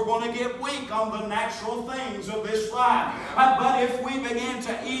cornflakes, we're going to get weak on the natural things of this life. But if we begin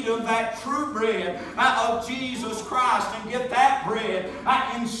to eat of that true bread of Jesus Christ and get that bread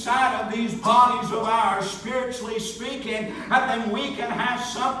inside of these bodies of ours, spiritually speaking, then we can have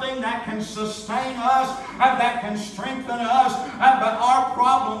something that can sustain us, that can strengthen us. But our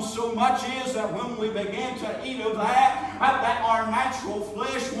problem so much is that when we begin to eat of that, that our natural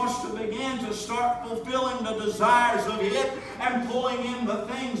flesh wants to begin to start fulfilling the desires of it and pulling in the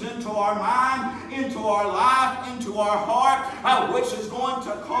things into our mind, into our life, into our heart, which is going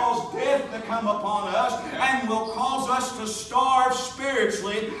to cause death to come upon us and will cause us to starve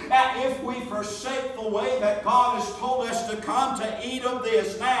spiritually if we forsake the way that God has told us to come to eat of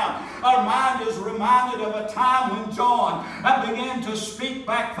this. Now, our mind is reminded of a time when John began to speak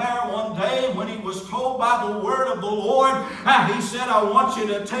back there one day when he was told by the word of the Lord. He said, I want you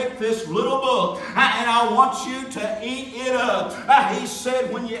to take this little book and I want you to eat it up. He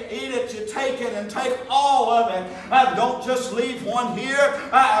said, when you eat it, you take it and take all of it. Don't just leave one here,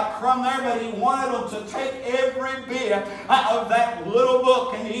 a crumb there, but he wanted them to take every bit of that little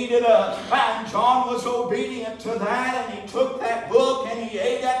book and eat it up. And John was obedient to that, and he took that book and he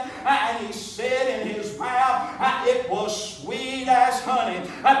ate it, and he said in his mouth, it was sweet as honey.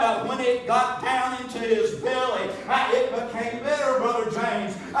 But when it got down into his belly, it became bitter, Brother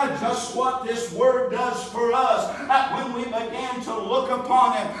James. Just what this word does for us when we begin to look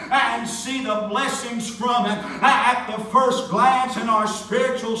upon it and see the blessings from it. At the first glance in our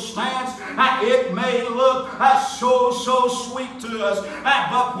spiritual stance, it may look so sweet to us,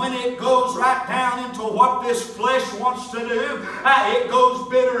 but when it goes right down into what this flesh wants to do, it goes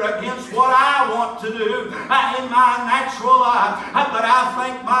bitter against what I want to do in my natural life. But I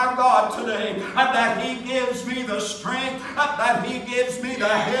thank my God today that He gives me the strength, that He gives me the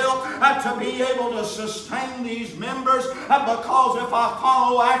help to be able to sustain these members, because if I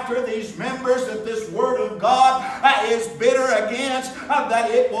follow after these members that this Word of God is bitter against,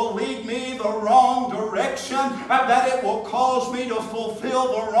 that it will lead me the wrong direction, that it will cause me to fulfill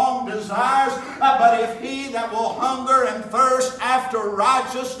the wrong desires, but if he that will hunger and thirst after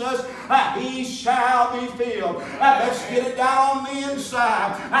righteousness, he shall be filled. Let's get it down on the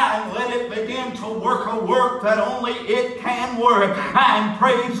inside and let it begin to work a work that only it can work. And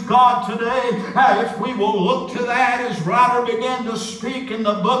praise God today, if we will look to that as writer began to speak in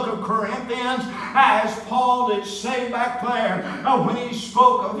the book of Corinthians, as Paul did say back there, when he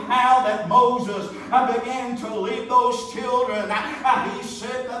spoke of how that Moses began to lead those children, he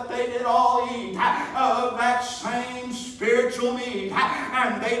said that they did all eat of that same spiritual meat,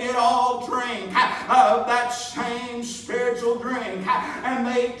 and they did all drink of that same spiritual drink, and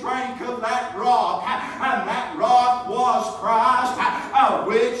they drank of that rock, and that rock was Christ,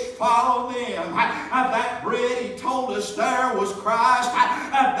 which followed them. That bread, he told us there, was Christ.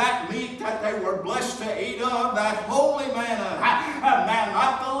 That meat that they were blessed to eat of, that holy manna, now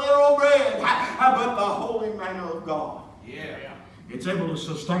not the literal bread, but the holy manna of God. Yeah. It's able to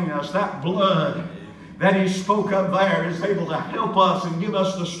sustain us. That blood that he spoke of there is able to help us and give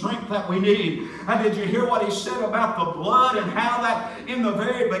us the strength that we need. And did you hear what he said about the blood, and how that in the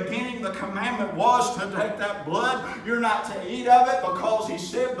very beginning the commandment was to take that blood? You're not to eat of it, because he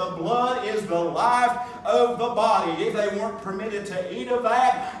said the blood is the life of the body. They weren't permitted to eat of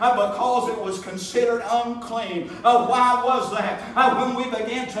that because it was considered unclean. Why was that? When we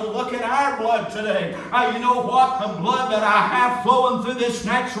begin to look at our blood today, you know what? The blood that I have flowing through this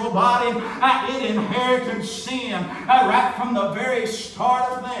natural body, it inherits sin right from the very start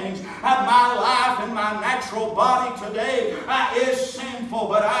of things. My life and my natural body today is sinful,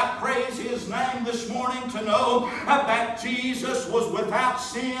 but I praise his name this morning to know that Jesus was without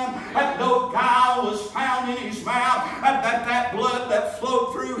sin, that no guile was found in his mouth, that blood that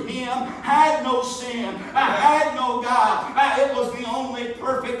flowed through him had no sin, had no guile. It was the only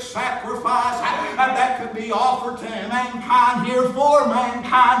perfect sacrifice that could be offered to mankind here, for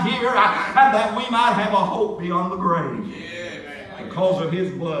mankind here, and that we might have a hope beyond the grave. Because of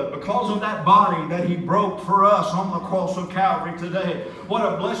his blood, because of that body that he broke for us on the cross of Calvary today. What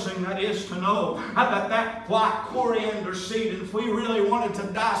a blessing that is to know that white coriander seed, and if we really wanted to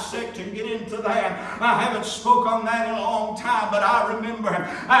dissect and get into that, I haven't spoke on that in a long time, but I remember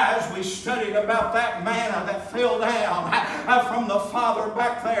as we studied about that manna that fell down from the Father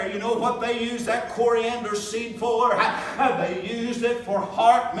back there, you know what they used that coriander seed for? They used it for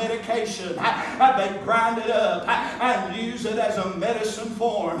heart medication. They grind it up and use it as a medicine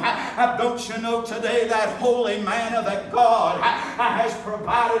form. Don't you know today that holy manna that God has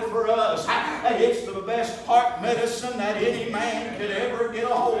provided for us, it's the best heart medicine that any man could ever get a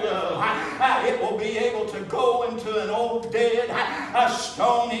hold of. It will be able to go into an old dead, a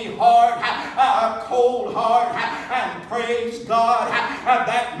stony heart, a cold heart, and praise God,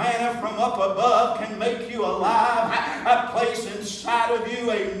 that manna from up above can make you alive, place inside of you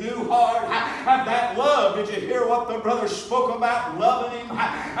a new heart. That love, did you hear what the brother spoke about? Loving him.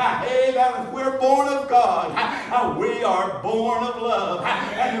 Hey, that if we're born of God, we are born of love.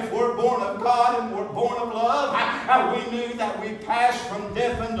 And if we're born of God and we're born of love, we knew that we passed from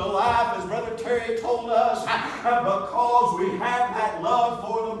death into life, as Brother Terry told us, because we have that love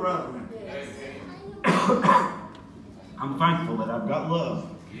for the brethren. I'm thankful that I've got love.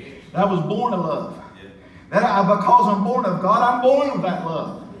 That I was born of love. Because I'm born of God, I'm born of that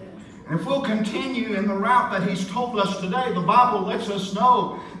love. And if we'll continue in the route that he's told us today, the Bible lets us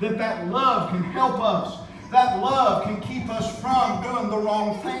know that that love can help us. That love can keep us from doing the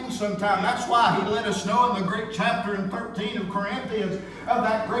wrong thing sometime. That's why he let us know in the great chapter in 13 of Corinthians, of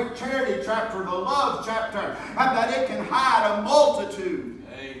that great charity chapter, the love chapter, that it can hide a multitude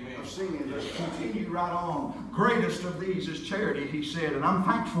of sins. Let's continue right on. Greatest of these is charity, he said. And I'm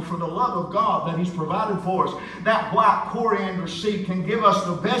thankful for the love of God that he's provided for us. That white coriander seed can give us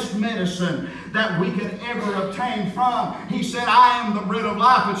the best medicine that we could ever obtain from. He said, I am the bread of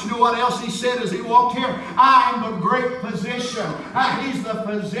life. But you know what else he said as he walked here? I am the great physician. He's the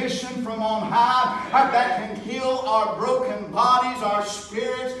physician from on high that can heal our broken bodies, our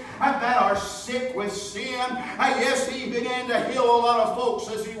spirits that are sick with sin. Yes, he began to heal a lot of folks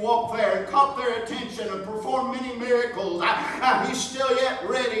as he walked there and caught their attention and performed many miracles. He's still yet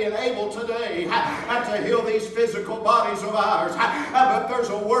ready and able today to heal these physical bodies of ours. But there's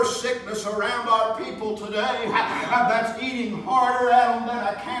a work more sickness around our people today that's eating harder at them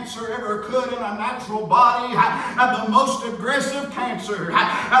than a cancer ever could in a natural body. The most aggressive cancer,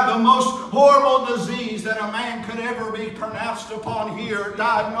 the most horrible disease that a man could ever be pronounced upon here,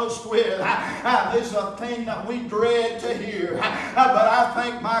 diagnosed with. This is a thing that we dread to hear. But I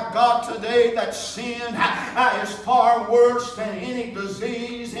thank my God today that sin is far worse than any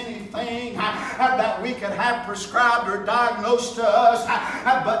disease, anything that we could have prescribed or diagnosed to us.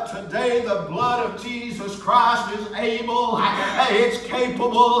 But today the blood of Jesus Christ is able, it's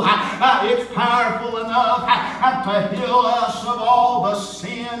capable, it's powerful enough to heal us of all the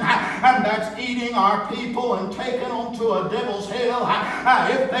sin that's eating our people and taking them to a devil's hell.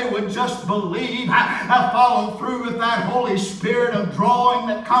 If they would just believe, follow through with that Holy Spirit of drawing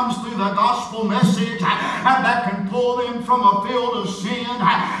that comes through the gospel message, that can pull them from a field of sin,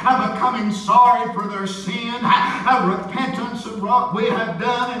 becoming sorry for their sin, repentance of what we have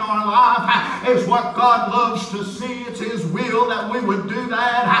done in our life is what God loves to see. It's His will that we would do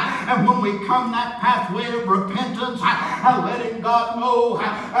that. And when we come that pathway of repentance, letting God know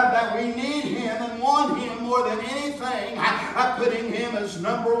that we need Him and want Him more than anything, putting Him as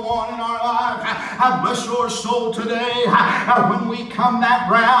number one in our life. Bless your soul today. When we come that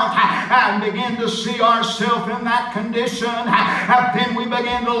route and begin to see ourselves in that condition, then we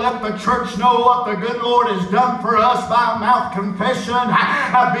begin to let the church know what the good Lord has done for us by mouth confession,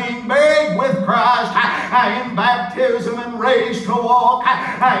 being buried with Christ in baptism and raised to walk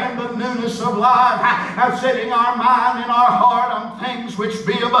in the newness of life, setting our mind and our heart on things which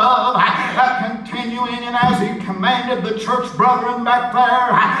be above, continuing, and as He commanded the church brethren back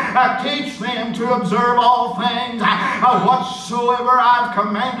there, teach them to observe all things whatsoever I've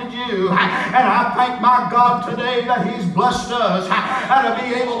commanded you. And I thank my God today that He's blessed us to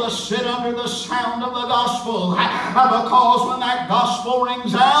be able to sit under the sound of the gospel, because when that gospel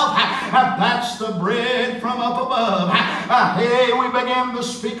rings out, that's the bread from up above. Hey, we begin to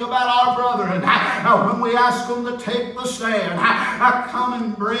speak about our brethren. When we ask them to take the stand, come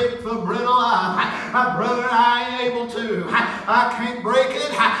and break the bread of life. Brethren, I ain't able to. I can't break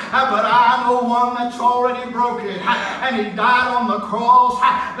it, but I know one that's already broke it. And He died on the cross.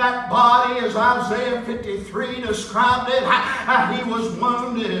 That body, as Isaiah 53 described it, He was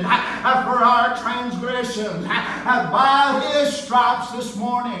wounded for our transgressions. By His stripes this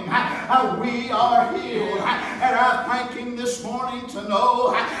morning, we are healed. And I thank Him this morning to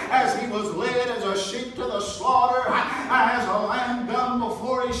know, as He was led as a sheep to the slaughter, as a lamb dumb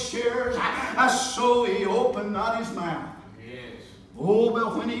before his shearers, so He opened not His mouth. Yes. Oh,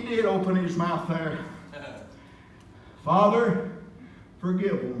 but when He did open His mouth there, Father,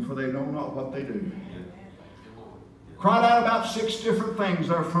 forgive them, for they know not what they do. Cried out about 6 different things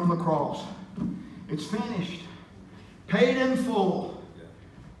there from the cross. It's finished. Paid in full.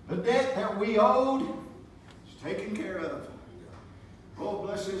 The debt that we owed is taken care of. Oh,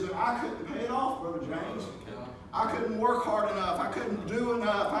 bless His. I couldn't pay it off, Brother James. I couldn't work hard enough. I couldn't do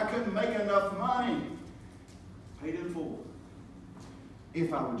enough. I couldn't make enough money. Paid in full.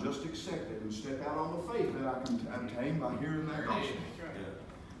 If I would just accept it and step out on the faith that I can obtain by hearing that gospel.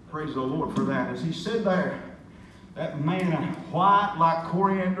 Praise the Lord for that. As He said there, that manna, white like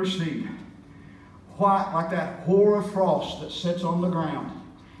coriander seed, white like that hoar of frost that sits on the ground.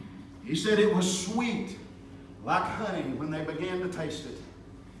 He said it was sweet like honey when they began to taste it.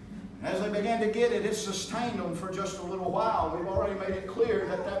 As they began to get it, it sustained them for just a little while. We've already made it clear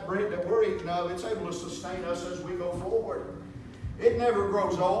that that bread that we're eating of, it's able to sustain us as we go forward. It never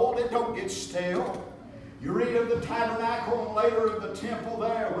grows old. It don't get stale. You read of the tabernacle and later of the temple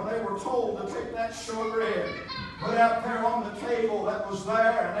there, when they were told to take that showbread, put out there on the table that was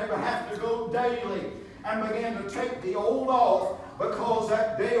there, and they would have to go daily and begin to take the old off, because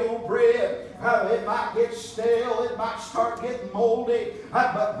that day-old bread, it might get stale, it might start getting moldy,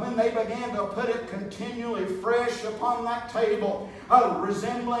 but when they began to put it continually fresh upon that table,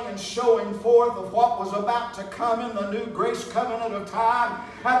 resembling and showing forth of what was about to come in the new grace covenant of time,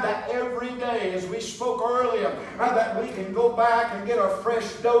 that every day, as we spoke earlier, that we can go back and get a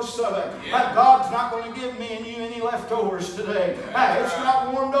fresh dose of it. God's not going to give me and you any leftovers today. It's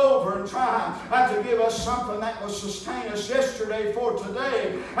not warmed over and trying to give us something that will sustain us yesterday for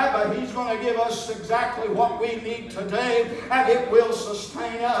today, but He's going to give us exactly what we need today, and it will sustain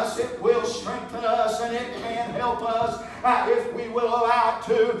sustain us, it will strengthen us, and it can help us if we will allow it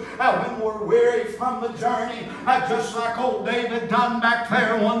to. When we're weary from the journey, just like old David done back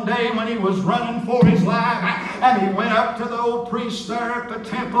there one day when he was running for his life, and he went up to the old priest there at the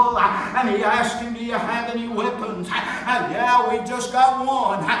temple, and he asked him, do you have any weapons? Yeah, we just got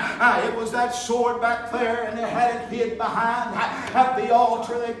one. It was that sword back there, and they had it hid behind at the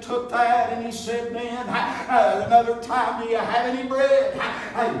altar. They took that, and he said then, another time, do you have any bread?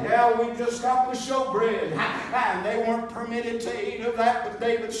 Yeah, we just got the showbread. And they weren't permitted to eat of that, but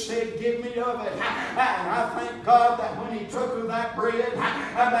David said, give me of it. And I thank God that when he took of that bread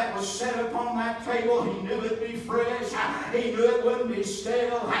that was set upon that table, he knew it'd be fresh. He knew it wouldn't be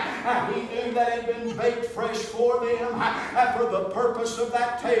stale. He knew that it had been baked fresh for them for the purpose of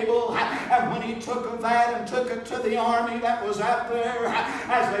that table. And when he took of that and took it to the army that was out there,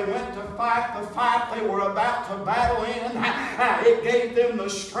 as they went to fight the fight they were about to battle in, it gave them the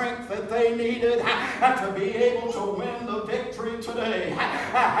strength that they needed to be able to win the victory today.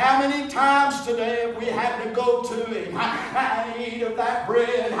 How many times today have we had to go to him and eat of that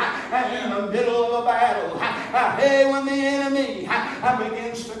bread in the middle of a battle? Hey, when the enemy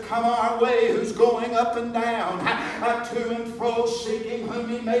begins to come our way, who's going up and down, to and fro, seeking whom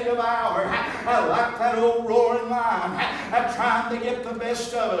he may devour, like that old roaring lion, trying to get the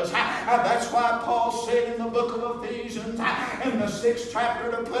best of us. That's why Paul said in the book of Ephesians, in the 6th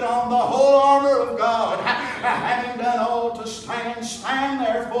chapter, to put on the whole armor of God, having done all to stand, stand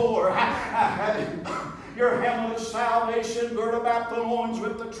therefore, having your helmet of salvation, gird about the loins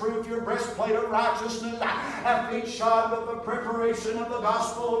with the truth, your breastplate of righteousness, feet shod with the preparation of the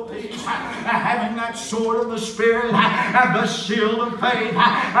gospel of peace, having that sword of the Spirit, the shield of faith,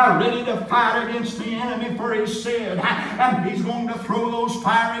 ready to fight against the enemy, for he said, and he's going to throw those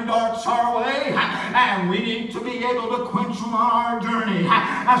fiery darts our way, and we need to be able to quench them on our journey.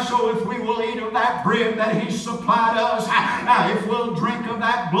 So if we will eat of that bread that he supplied us, if we'll drink of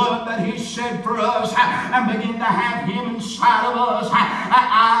that blood that he shed for us, and begin to have him inside of us,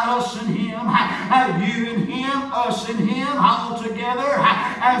 us and him, you and him, us and him, all together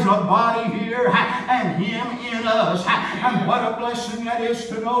as a body here, and him in us. And what a blessing that is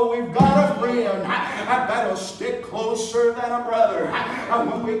to know we've got a friend that'll stick closer than a brother.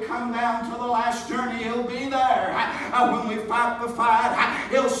 When we come down to the last journey, he'll be there. When we fight the fight,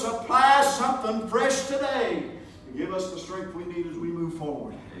 he'll supply something fresh today to give us the strength we need as we move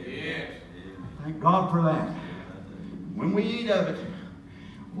forward. Yes. Thank God for that. When we eat of it,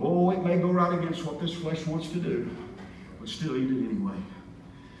 oh, it may go right against what this flesh wants to do, but still eat it anyway.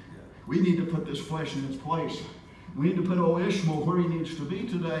 We need to put this flesh in its place. We need to put old Ishmael where he needs to be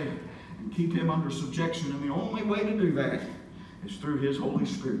today and keep him under subjection. And the only way to do that is through his Holy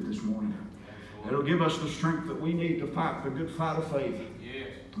Spirit this morning. It'll give us the strength that we need to fight the good fight of faith. Yes.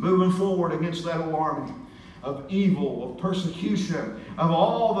 Moving forward against that old army of evil, of persecution, of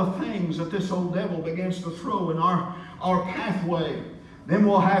all the things that this old devil begins to throw in our pathway. Then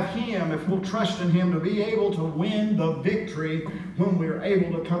we'll have him, if we'll trust in him, to be able to win the victory when we're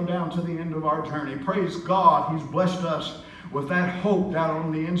able to come down to the end of our journey. Praise God, he's blessed us with that hope down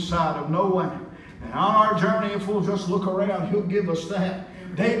on the inside of knowing. And on our journey, if we'll just look around, he'll give us that.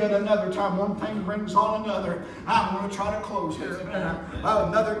 David, another time, one thing brings on another. I'm going to try to close here in a minute.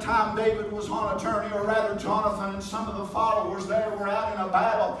 Another time David was on a journey, or rather Jonathan and some of the followers there were out in a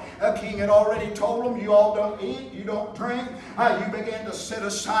battle. A king had already told them, you all don't eat, you don't drink. You begin to set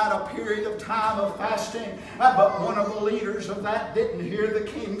aside a period of time of fasting. But one of the leaders of that didn't hear the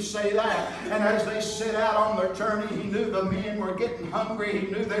king say that. And as they set out on their journey, he knew the men were getting hungry. He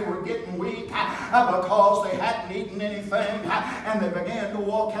knew they were getting weak because they hadn't eaten anything. And they began to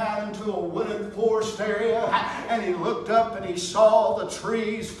walk out into a wooded forest area, and he looked up and he saw the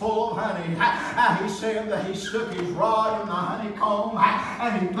trees full of honey. He said that he stuck his rod in the honeycomb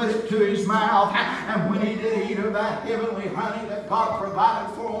and he put it to his mouth, and when he did eat of that heavenly honey that God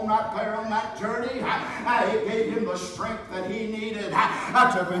provided for him right there on that journey, it gave him the strength that he needed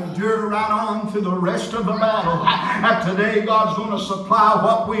to endure right on through the rest of the battle. Today God's going to supply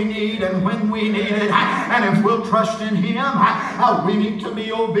what we need and when we need it, and if we'll trust in him, we need to be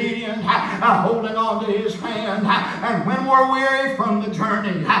obedient, holding on to his hand. And when we're weary from the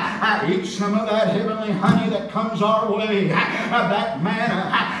journey, eat some of that heavenly honey that comes our way, that manna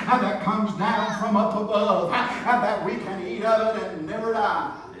that comes down from up above, that we can eat of it and never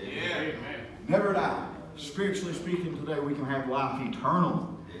die. Yeah. Never die. Spiritually speaking, today we can have life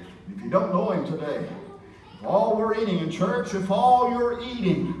eternal. If you don't know him today, if all we're eating in church, if all you're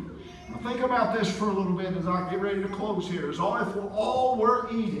eating, now think about this for a little bit as I get ready to close here. If all we're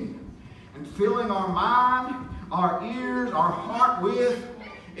eating and filling our mind, our ears, our heart with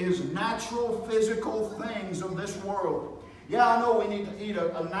is natural, physical things of this world. Yeah, I know we need to eat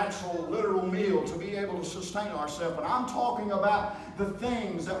a natural, literal meal to be able to sustain ourselves, but I'm talking about the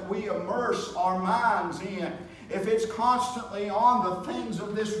things that we immerse our minds in. If it's constantly on the things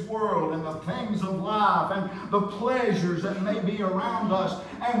of this world and the things of life and the pleasures that may be around us,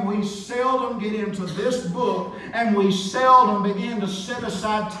 and we seldom get into this book and we seldom begin to set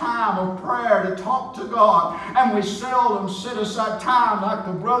aside time of prayer to talk to God, and we seldom set aside time, like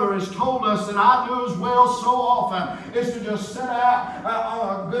the brother has told us that I do as well so often, is to just sit out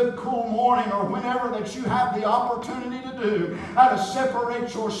on a good cool morning or whenever that you have the opportunity to do, to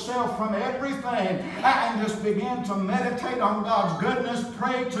separate yourself from everything and just begin to meditate on God's goodness,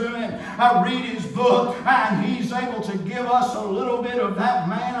 pray to Him, read His book, and He's able to give us a little bit of that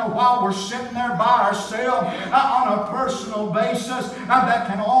manna while we're sitting there by ourselves on a personal basis. That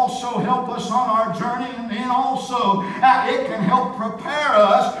can also help us on our journey, and then also it can help prepare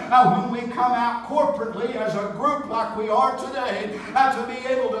us when we come out corporately as a group like we are today, to be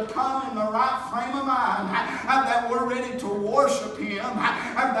able to come in the right frame of mind, that we're ready to worship Him,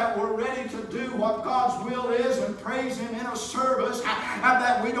 and that we're ready to do what God's will is and praise Him in a service, and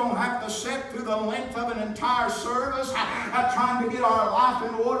that we don't have to sit through the length of an entire service trying to get our life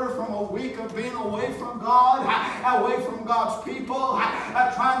in order from a week of being away from God, away from God's people,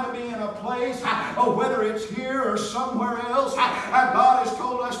 trying to be in a place, whether it's here or somewhere else. God has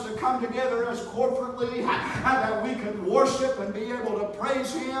told us to come together as corporately, that we can worship and be able to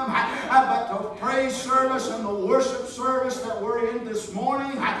praise Him. But the praise service and the worship service that we're in this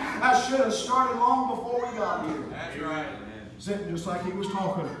morning should have started long before we got here. That's right. Sitting just like he was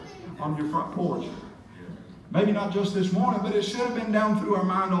talking on your front porch. Maybe not just this morning, but it should have been down through our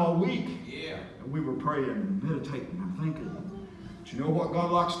mind all week. Yeah. And we were praying and meditating and thinking. But you know what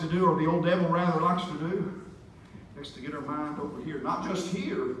God likes to do, or the old devil rather likes to do? Is to get our mind over here. Not just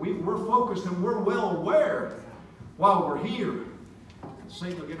here. We're focused and we're well aware while we're here.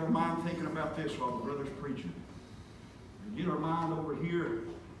 Satan will get our mind thinking about this while the brother's preaching. Get our mind over here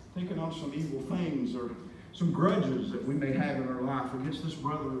thinking on some evil things or some grudges that we may have in our life against this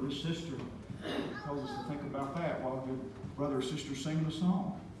brother or this sister. It tells us to think about that while the brother or sister singing a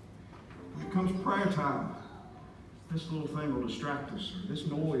song. When it comes prayer time, this little thing will distract us, or this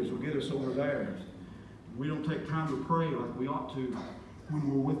noise will get us over there. We don't take time to pray like we ought to when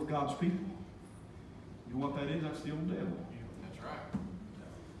we're with God's people. You know what that is? That's the old devil. That's right.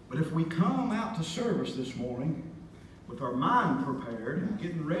 But if we come out to service this morning with our mind prepared and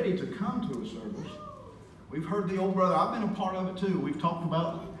getting ready to come to a service, we've heard the old brother. I've been a part of it too. We've talked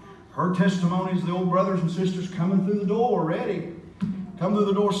about, heard testimonies of the old brothers and sisters coming through the door ready. Come through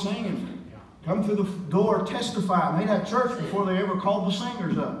the door singing. Come through the door testifying. They'd have church before they ever called the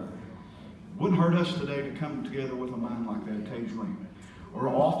singers up. Wouldn't hurt us today to come together with a mind like that occasionally or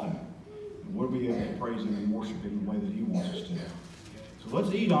often. And we'll be able to praise Him and worship Him the way that He wants us to. So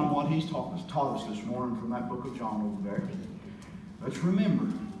let's eat on what He's taught us this morning from that book of John over there. Let's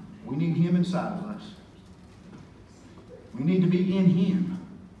remember, we need Him inside of us. We need to be in Him.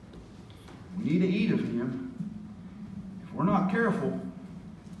 We need to eat of Him. If we're not careful,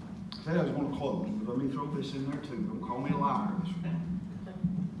 I said I was going to close, but let me throw this in there too. Don't call me a liar this morning.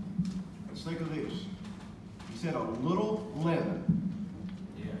 Let's think of this. He said a little leaven.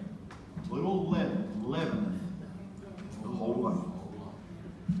 Yeah. Little leaven leaveneth the whole lump.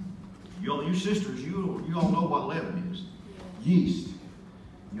 You sisters, you all know what leaven is. Yeast.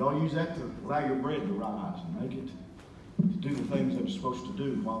 Y'all use that to allow your bread to rise and make it to do the things that it's supposed to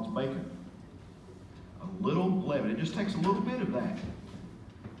do while it's baking. A little leaven. It just takes a little bit of that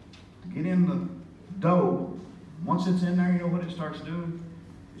to get in the dough. Once it's in there, you know what it starts doing?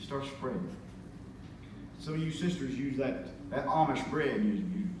 It starts spreading. Some of you sisters use that Amish bread.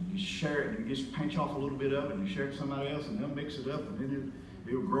 You share it, and you just pinch off a little bit of it, and you share it with somebody else, and they'll mix it up, and then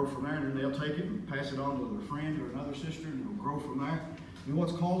it'll grow from there, and then they'll take it and pass it on to their friend or another sister, and it'll grow from there. You know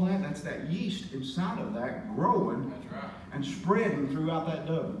what's causing that? That's that yeast inside of that growing. That's right. And spreading throughout that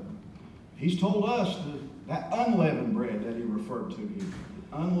dough. He's told us that unleavened bread that He referred to here.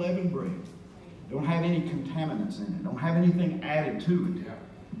 Unleavened bread. Don't have any contaminants in it. Don't have anything added to it. Yeah.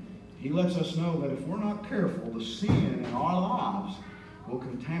 He lets us know that if we're not careful, the sin in our lives will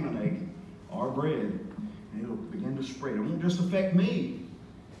contaminate our bread, and it'll begin to spread. It won't just affect me.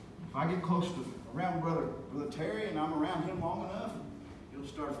 If I get close to around Brother Terry and I'm around him long enough, it'll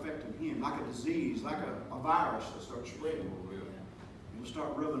start affecting him like a disease, like a virus that starts spreading. It'll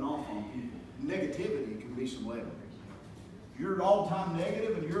start rubbing off on people. Negativity can be some leaven. If you're all the time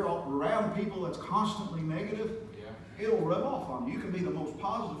negative and you're around people that's constantly negative, it'll rub off on you. You can be the most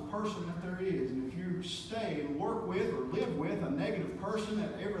positive person that there is, and if you stay and work with or live with a negative person that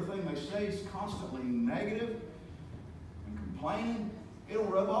everything they say is constantly negative and complaining, it'll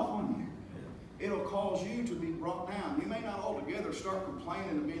rub off on you. It'll cause you to be brought down. You may not altogether start complaining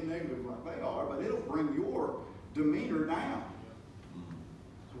and being negative like they are, but it'll bring your demeanor down.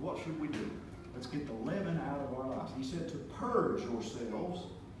 So what should we do? Let's get the leaven out of our lives. He said to purge yourselves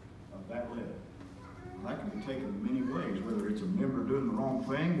of that leaven. That can be taken in many ways, whether it's a member doing the wrong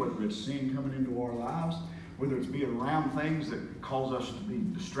thing, whether it's sin coming into our lives, whether it's being around things that cause us to be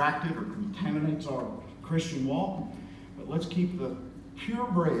distracted or contaminates our Christian walk. But let's keep the pure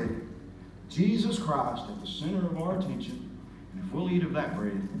bread, Jesus Christ, at the center of our attention. And if we'll eat of that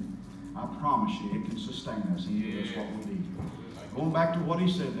bread, I promise you it can sustain us and give us what we need. Going back to what he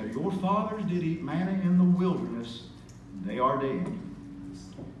said there, your fathers did eat manna in the wilderness, and they are dead.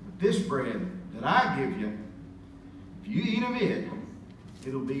 But this bread that I give you, if you eat of it,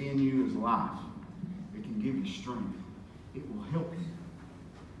 it'll be in you as life. It can give you strength. It will help you.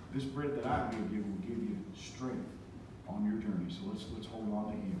 This bread that I give you will give you strength on your journey. So let's hold on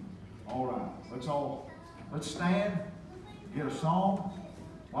to him. All right, let's stand, get a song.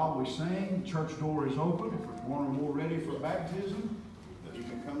 While we sing, church door is open. If there's one or more ready for baptism, you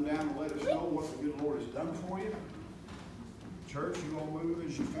can come down and let us know what the good Lord has done for you. Church, you all move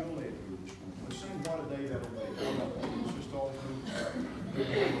as you feel led here this morning. Let's sing What a Day That'll Be. Let's just all move. The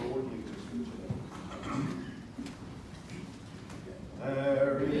Lord leads us today.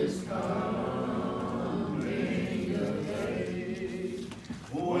 There is coming a day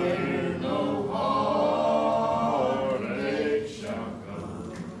when no heartache shall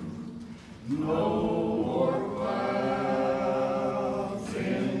come, no more clouds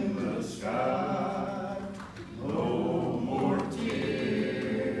in the sky, no more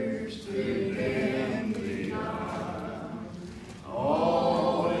tears to dim the eye.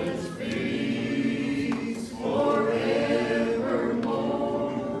 All is peace forevermore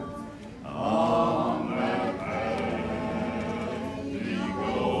on that happy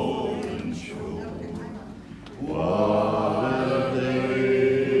golden shore. What a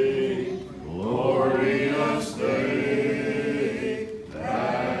day, Lord,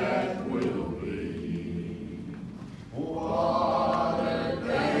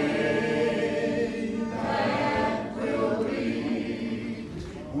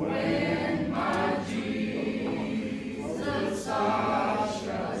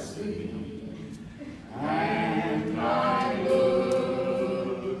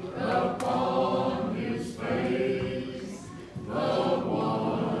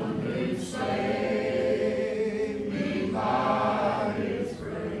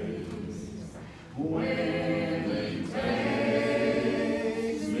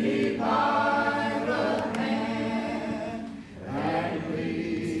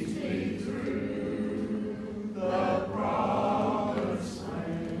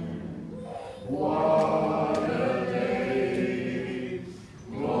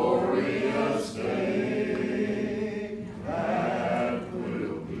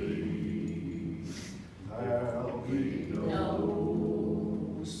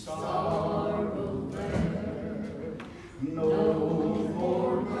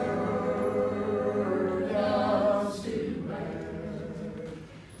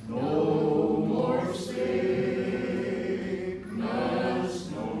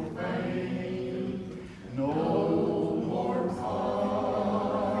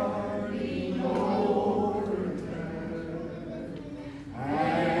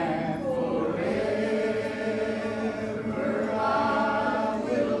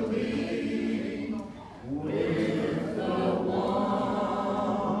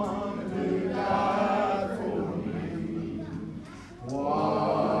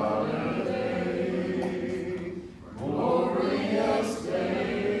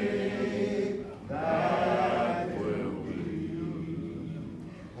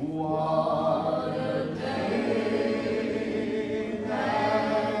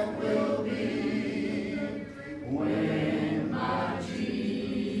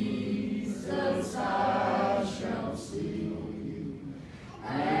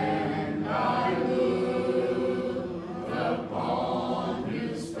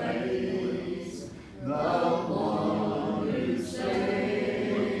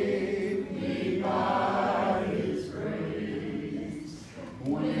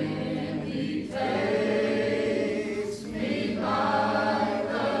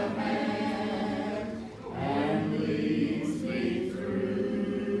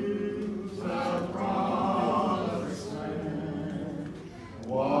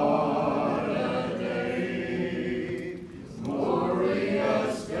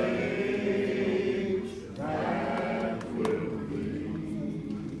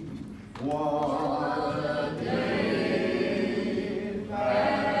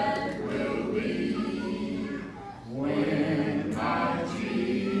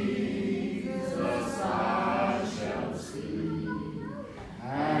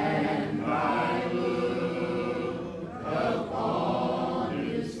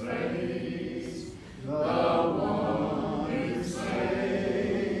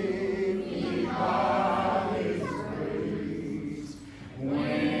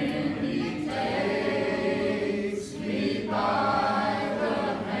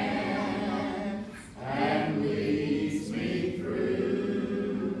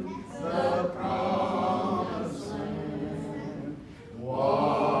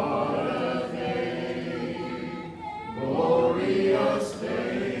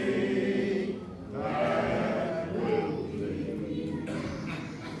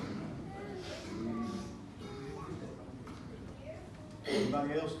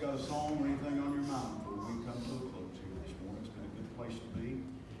 Anybody else got a song or anything on your mind before we come to a close here this morning? It's been a good place to be.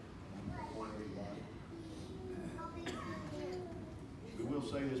 For everybody. We will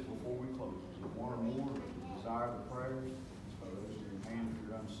say this before we close. If one or more desire the prayers, so those in your hand if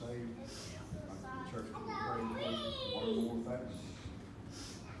you're unsaved, like the church can be praying for you, one or more families.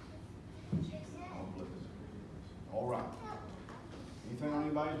 God bless. All right. Anything on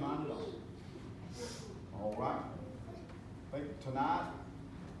anybody's mind at all? All right. I think tonight,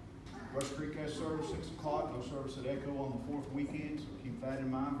 Rush Creek has service 6 o'clock. No service at Echo on the 4th weekend, so keep that in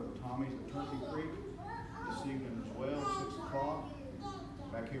mind. Brother Tommy's at Turkey Creek this evening as well, 6 o'clock.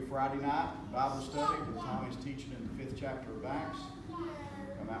 Back here Friday night, Bible study. Brother Tommy's teaching in the 5th chapter of Acts.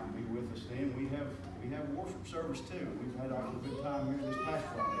 Come out and be with us then. We have worship service too. We've had a good time here this past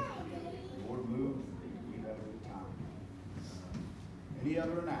Friday. The Lord moved. We've had a good time. Any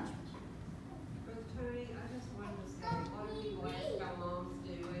other announcements? Brother Tony, I just wanted to say, a lot of people ask how Mom's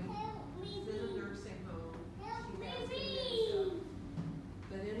doing. She's in a nursing home. She has dementia.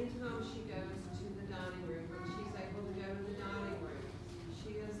 But anytime she goes to the dining room, when she's able to go to the dining room,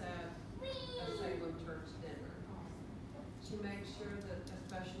 she is at a Salem church dinner. She makes sure that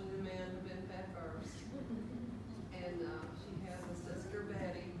especially the men have been fed first. And she has a sister,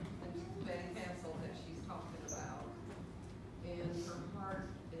 Betty Castle, that she's talking about. And her heart